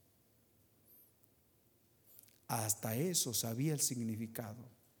 Hasta eso sabía el significado.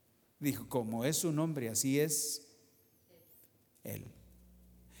 Dijo, como es su nombre, así es él.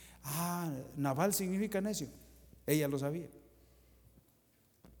 Nabal significa necio. Ella lo sabía.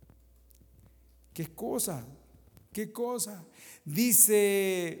 ¿Qué cosa?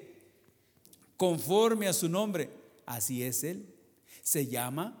 Dice, conforme a su nombre, así es él. Se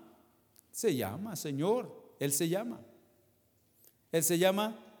llama Señor. Él se llama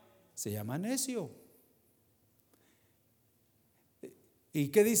necio. ¿Y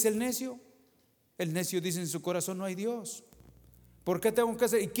qué dice el necio? El necio dice en su corazón, no hay Dios. ¿Por qué tengo que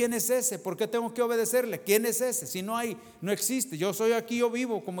hacer? ¿Y quién es ese? ¿Por qué tengo que obedecerle? ¿Quién es ese? Si no existe. Yo soy aquí, yo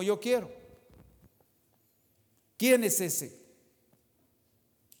vivo como yo quiero. ¿Quién es ese?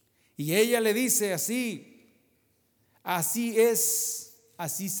 Y ella le dice así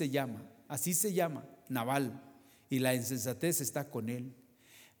se llama Nabal, y la insensatez está con él.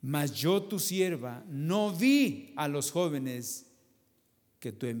 Mas yo, tu sierva, no vi a los jóvenes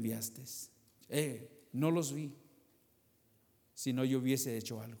que tú enviaste. No los vi, si no yo hubiese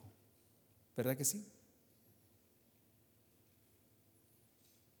hecho algo. ¿Verdad que sí?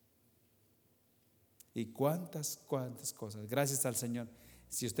 Y cuántas cosas. Gracias al Señor.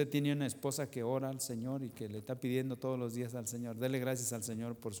 Si usted tiene una esposa que ora al Señor y que le está pidiendo todos los días al Señor, dele gracias al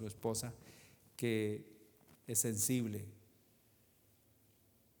Señor por su esposa que es sensible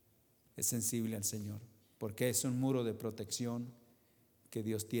al Señor, porque es un muro de protección que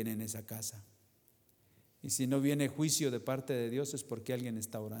Dios tiene en esa casa. Y si no viene juicio de parte de Dios es porque alguien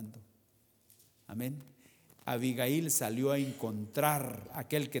está orando. Amén. Abigail salió a encontrar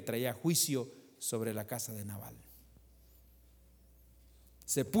aquel que traía juicio sobre la casa de Nabal.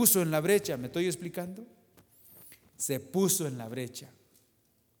 Se puso en la brecha, ¿me estoy explicando? Se puso en la brecha.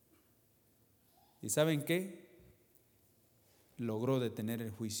 ¿Y saben qué? Logró detener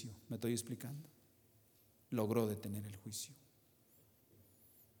el juicio, ¿me estoy explicando? Logró detener el juicio.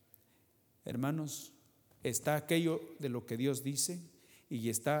 Hermanos, está aquello de lo que Dios dice y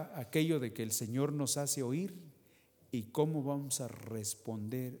está aquello de que el Señor nos hace oír y cómo vamos a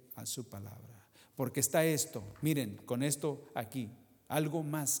responder a su palabra. Porque está esto, miren, con esto aquí, algo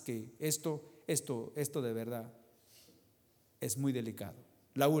más que esto de verdad es muy delicado.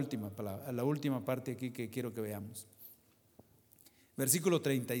 La última palabra, la última parte aquí que quiero que veamos. Versículo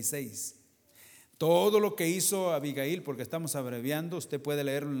 36. Todo lo que hizo Abigail, porque estamos abreviando, usted puede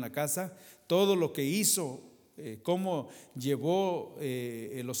leerlo en la casa, todo lo que hizo, cómo llevó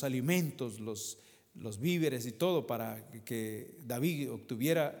los alimentos, los víveres y todo para que David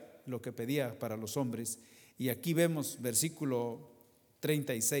obtuviera lo que pedía para los hombres. Y aquí vemos versículo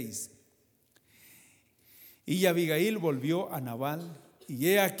 36. Y Abigail volvió a Nabal, y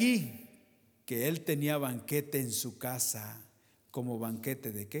he aquí que él tenía banquete en su casa. ¿Como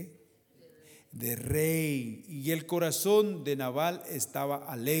banquete de qué? De rey. Y el corazón de Nabal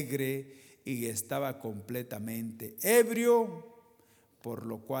estaba alegre y estaba completamente ebrio, por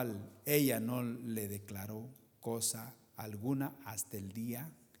lo cual ella no le declaró cosa alguna hasta el día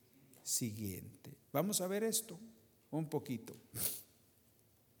siguiente. Vamos a ver esto un poquito.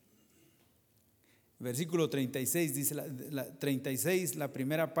 Versículo 36 dice, 36, la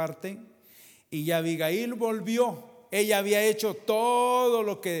primera parte. Y Abigail volvió. Ella había hecho todo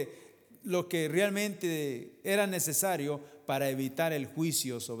lo que realmente era necesario para evitar el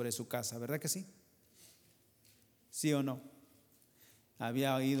juicio sobre su casa, ¿verdad que sí? ¿Sí o no?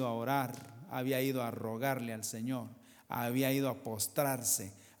 Había ido a orar, había ido a rogarle al Señor, había ido a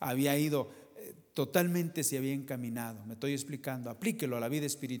postrarse, había ido, totalmente se había encaminado. Me estoy explicando, aplíquelo a la vida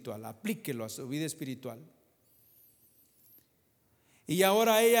espiritual, aplíquelo a su vida espiritual. Y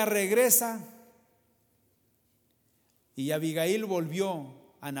ahora ella regresa, y Abigail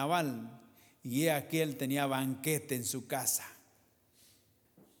volvió a Nabal, y he aquí él tenía banquete en su casa.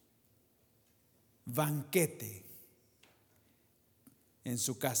 Banquete en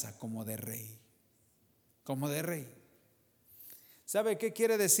su casa como de rey. Como de rey. ¿Sabe qué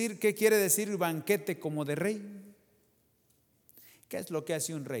quiere decir? ¿Qué quiere decir banquete como de rey? ¿Qué es lo que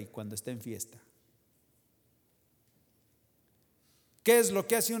hace un rey cuando está en fiesta? ¿Qué es lo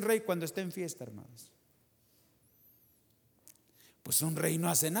que hace un rey cuando está en fiesta, hermanos? Pues un rey no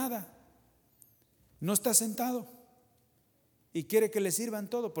hace nada. No está sentado y quiere que le sirvan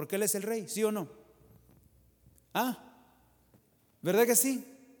todo porque él es el rey, ¿sí o no? ¿Verdad que sí?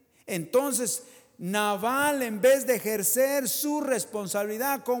 Entonces Nabal, en vez de ejercer su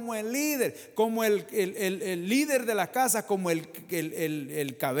responsabilidad como el líder, como el líder de la casa, como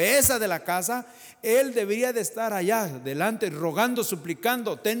el cabeza de la casa, él debería de estar allá delante rogando,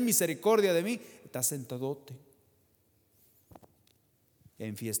 suplicando, ten misericordia de mí. Está sentadote,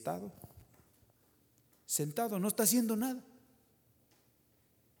 enfiestado, sentado, no está haciendo nada.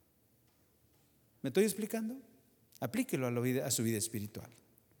 ¿Me estoy explicando? Aplíquelo a su vida espiritual.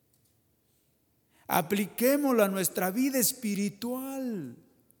 Apliquémoslo a nuestra vida espiritual.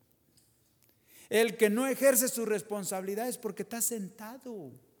 El que no ejerce su responsabilidad es porque está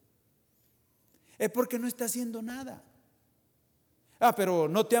sentado, es porque no está haciendo nada. Pero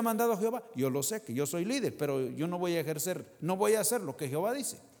no te ha mandado Jehová. Yo lo sé, que yo soy líder, pero yo no voy a ejercer, no voy a hacer lo que Jehová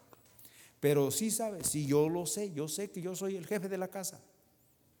dice. Pero sí sabes, sí, yo lo sé, yo sé que yo soy el jefe de la casa.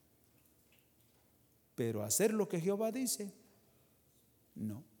 Pero hacer lo que Jehová dice,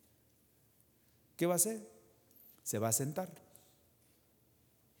 no. ¿Qué va a hacer? Se va a sentar.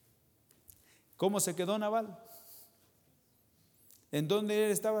 ¿Cómo se quedó Nabal? ¿En dónde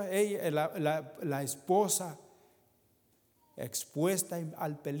él estaba? Ella, la esposa, expuesta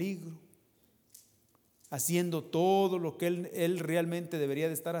al peligro, haciendo todo lo que él realmente debería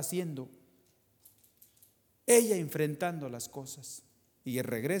de estar haciendo. Ella enfrentando las cosas. Y él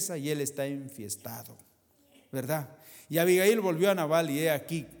regresa y él está enfiestado, ¿verdad? Y Abigail volvió a Nabal, y he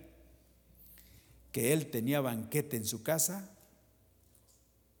aquí que él tenía banquete en su casa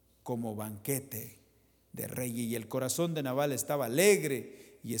como banquete de rey, y el corazón de Nabal estaba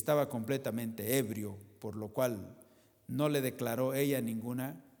alegre y estaba completamente ebrio, por lo cual no le declaró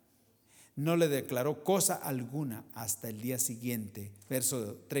cosa alguna hasta el día siguiente.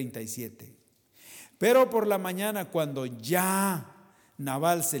 Verso 37. Pero por la mañana, cuando ya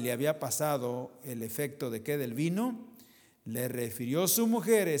Nabal se le había pasado el efecto de que del vino, le refirió su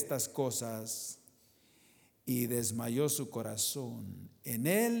mujer estas cosas, y desmayó su corazón en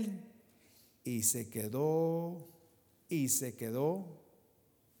él, y se quedó.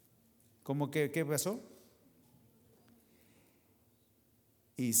 ¿Cómo que qué pasó?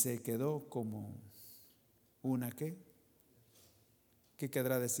 Y se quedó como una ¿qué? ¿Qué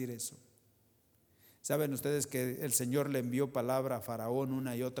querrá decir eso? ¿Saben ustedes que el Señor le envió palabra a Faraón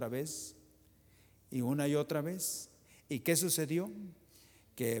una y otra vez? Y una y otra vez. ¿Y qué sucedió?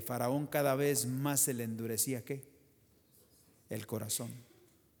 Que Faraón cada vez más se le endurecía ¿qué? El corazón.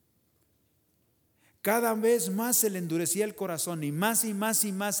 Cada vez más se le endurecía el corazón, y más y más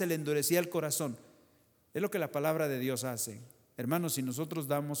y más se le endurecía el corazón. Es lo que la palabra de Dios hace. Hermanos, si nosotros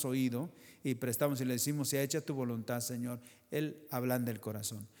damos oído y prestamos y le decimos, sea hecha tu voluntad, Señor, Él ablanda el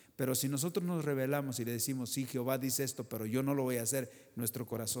corazón. Pero si nosotros nos rebelamos y le decimos, sí, Jehová dice esto, pero yo no lo voy a hacer, nuestro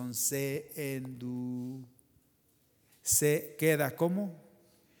corazón se queda ¿cómo?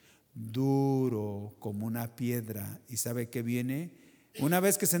 duro como una piedra. ¿Y sabe qué viene? Una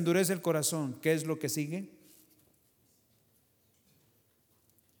vez que se endurece el corazón, ¿qué es lo que sigue?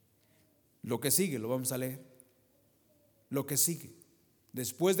 Lo que sigue, lo vamos a leer. Lo que sigue.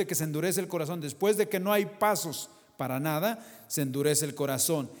 Después de que se endurece el corazón, después de que no hay pasos para nada, se endurece el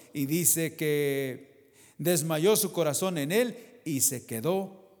corazón. Y dice que desmayó su corazón en él y se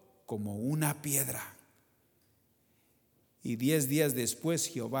quedó como una piedra. Y 10 días después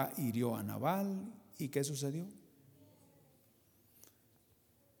Jehová hirió a Nabal. ¿Y qué sucedió?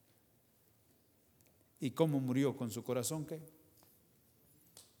 ¿Y cómo murió? ¿Con su corazón qué?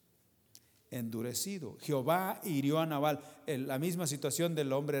 Endurecido. Jehová hirió a Nabal. La misma situación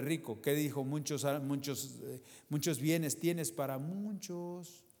del hombre rico. ¿Qué dijo? Muchos bienes tienes para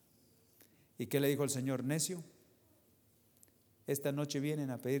muchos. ¿Y qué le dijo el Señor? Necio, esta noche vienen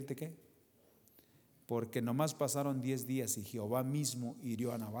a pedirte ¿qué? Porque nomás pasaron 10 días y Jehová mismo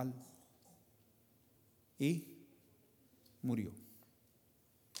hirió a Nabal y murió.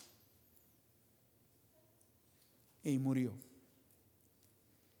 Y murió.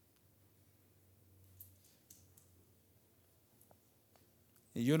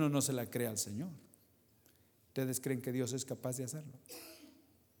 Y uno no se la cree al Señor. ¿Ustedes creen que Dios es capaz de hacerlo?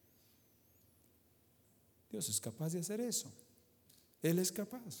 Dios es capaz de hacer eso. Él es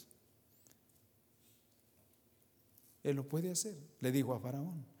capaz. Él lo puede hacer. Le dijo a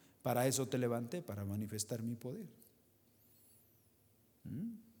Faraón: para eso te levanté, para manifestar mi poder.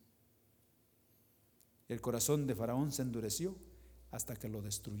 El corazón de Faraón se endureció hasta que lo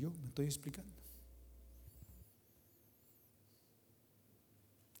destruyó. ¿Me estoy explicando?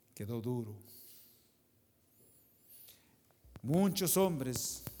 Quedó duro. Muchos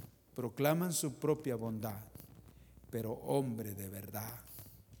hombres proclaman su propia bondad, pero hombre de verdad,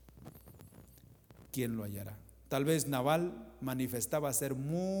 ¿quién lo hallará? Tal vez Nabal manifestaba ser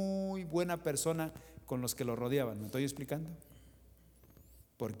muy buena persona con los que lo rodeaban. ¿Me estoy explicando?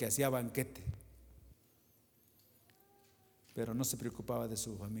 Porque hacía banquete, pero no se preocupaba de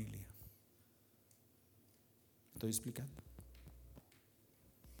su familia. ¿Me estoy explicando?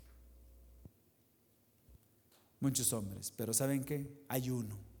 Muchos hombres, pero ¿saben qué? Hay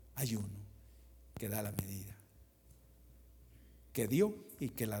uno que da la medida, que dio y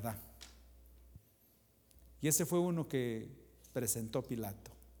que la da. Y ese fue uno que presentó Pilato.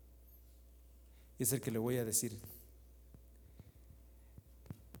 Y es el que le voy a decir: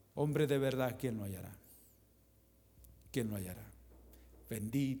 hombre de verdad, ¿quién lo hallará? ¿Quién lo hallará?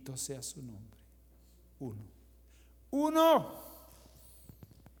 Bendito sea su nombre. Uno.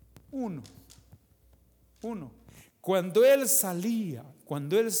 Cuando él salía,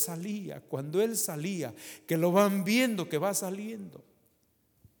 que lo van viendo que va saliendo.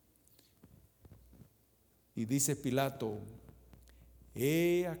 Y dice Pilato: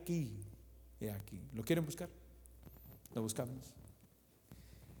 he aquí. ¿Lo quieren buscar? Lo buscamos.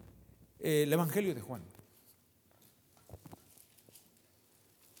 El Evangelio de Juan.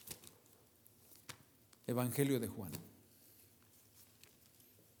 Evangelio de Juan.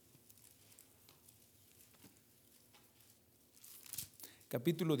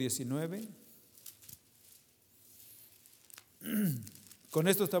 Capítulo 19. Con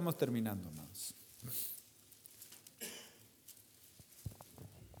esto estamos terminando, amados.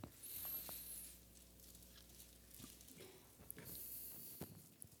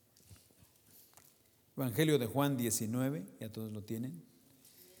 Evangelio de Juan 19, ya todos lo tienen.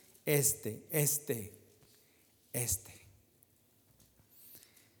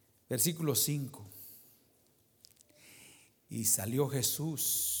 Versículo 5. Y salió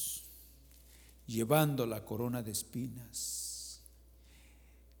Jesús llevando la corona de espinas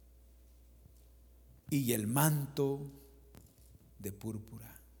y el manto de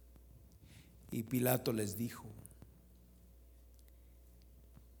púrpura. Y Pilato les dijo,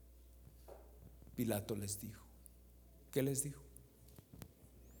 ¿qué les dijo?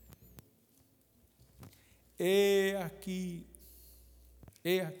 He aquí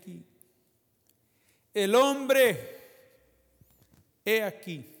el hombre, he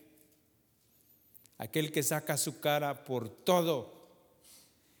aquí aquel que saca su cara por todo,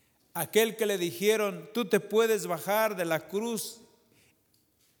 aquel que le dijeron: tú te puedes bajar de la cruz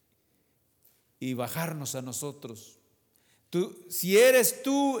y bajarnos a nosotros. Si eres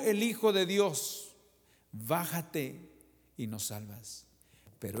tú el Hijo de Dios, bájate y nos salvas.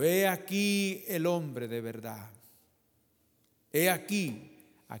 Pero he aquí el hombre de verdad. He aquí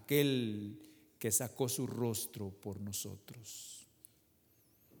aquel que sacó su rostro por nosotros.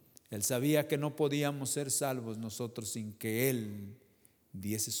 Él sabía que no podíamos ser salvos nosotros sin que Él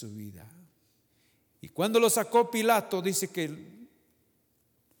diese su vida. Y cuando lo sacó Pilato, dice que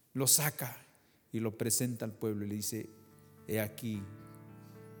lo saca y lo presenta al pueblo y le dice: he aquí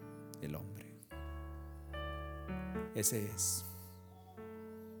el hombre. Ese es.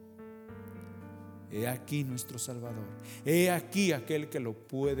 He aquí nuestro Salvador. He aquí aquel que lo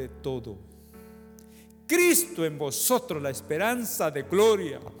puede todo. Cristo en vosotros, la esperanza de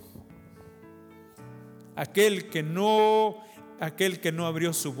gloria. Aquel que no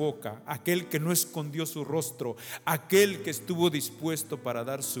abrió su boca, aquel que no escondió su rostro, aquel que estuvo dispuesto para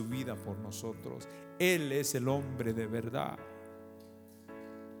dar su vida por nosotros. Él es el hombre de verdad.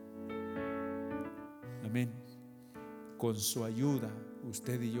 Amén. Con su ayuda,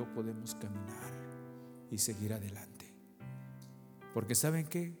 usted y yo podemos caminar y seguir adelante. Porque ¿saben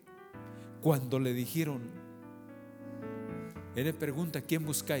qué? Cuando le dijeron, él le pregunta: ¿quién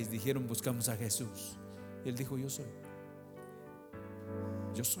buscáis? Dijeron: buscamos a Jesús. Él dijo: yo soy.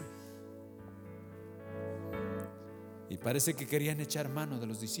 Yo soy. Y parece que querían echar mano de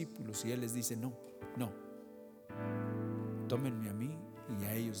los discípulos, y él les dice: no, tómenme a mí y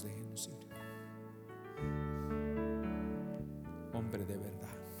a ellos déjennos ir. Hombre de verdad.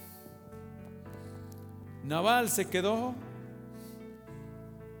 Nabal se quedó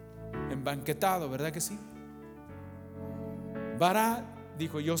embanquetado, ¿verdad que sí? Barak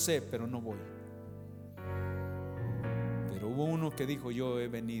dijo: yo sé, pero no voy. Pero hubo uno que dijo: yo he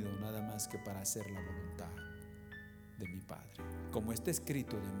venido nada más que para hacer la voluntad de mi Padre, como está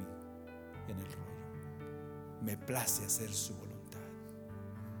escrito de mí en el rollo. Me place hacer su voluntad.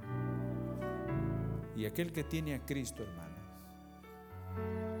 Y aquel que tiene a Cristo, hermano,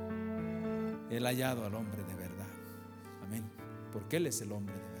 él ha hallado al hombre de verdad. Amén. Porque él es el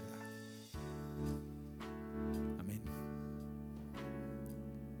hombre de verdad. Amén.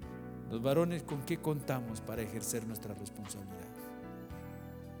 Los varones, ¿con qué contamos para ejercer nuestra responsabilidad?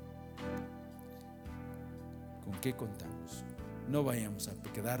 ¿Con qué contamos? No vayamos a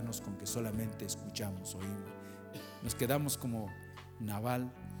quedarnos con que solamente escuchamos, oímos. Nos quedamos como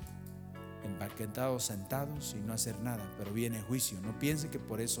Nabal, embaquetados, sentados y no hacer nada. Pero viene juicio. No piense que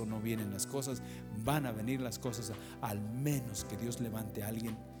por eso no vienen las cosas. Van a venir las cosas, al menos que Dios levante a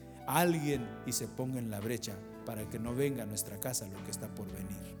alguien y se ponga en la brecha para que no venga a nuestra casa lo que está por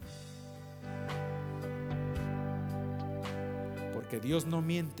venir. Porque Dios no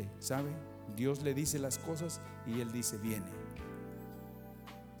miente, ¿sabe? Dios le dice las cosas y Él dice: viene.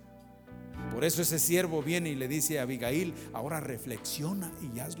 Por eso ese siervo viene y le dice a Abigail: ahora reflexiona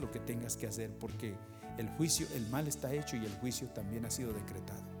y haz lo que tengas que hacer, porque el juicio, el mal está hecho y el juicio también ha sido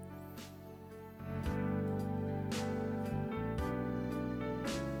decretado.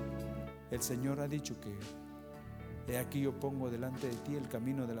 El Señor ha dicho que: he aquí yo pongo delante de ti el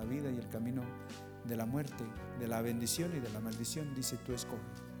camino de la vida y el camino de la muerte, de la bendición y de la maldición. Dice: tú escoge.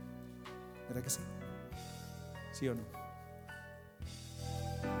 ¿Verdad que sí? ¿Sí o no?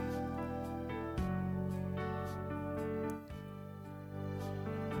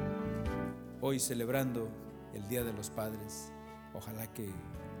 Hoy, celebrando el Día de los Padres, ojalá que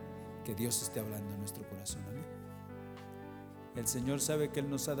Dios esté hablando en nuestro corazón. Amén. El Señor sabe que Él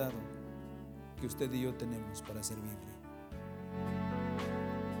nos ha dado, que usted y yo tenemos para servirle.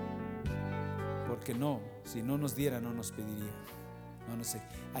 Porque si no nos diera, no nos pediría. No sé.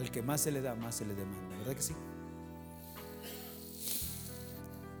 Al que más se le da, más se le demanda. ¿Verdad que sí?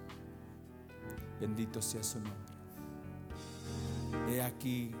 Bendito sea su nombre. He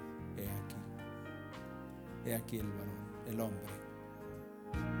aquí el varón, el hombre.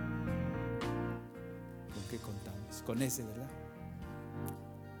 ¿Con qué contamos? Con ese, ¿verdad?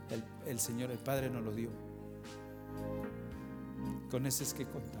 El Señor, el Padre nos lo dio. Con ese es que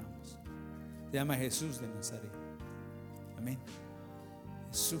contamos. Se llama Jesús de Nazaret. Amén.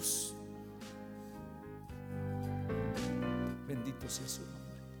 Jesús. Bendito sea su nombre.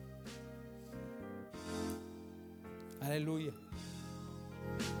 Aleluya.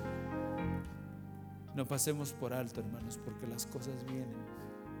 No pasemos por alto, hermanos, porque las cosas vienen.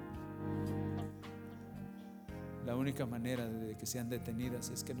 La única manera de que sean detenidas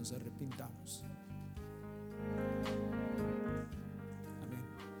es que nos arrepintamos. Amén.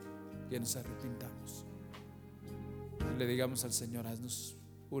 Que nos arrepintamos. Y le digamos al Señor: haznos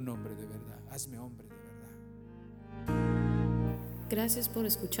un hombre de verdad. Hazme hombre de verdad. Gracias por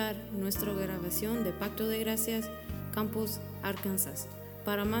escuchar nuestra grabación de Pacto de Gracias, Campos, Arkansas.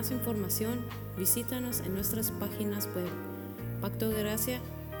 Para más información, visítanos en nuestras páginas web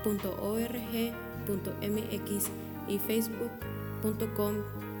pactodegracia.org.mx y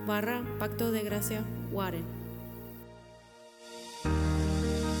facebook.com/Pacto de Gracia Warren.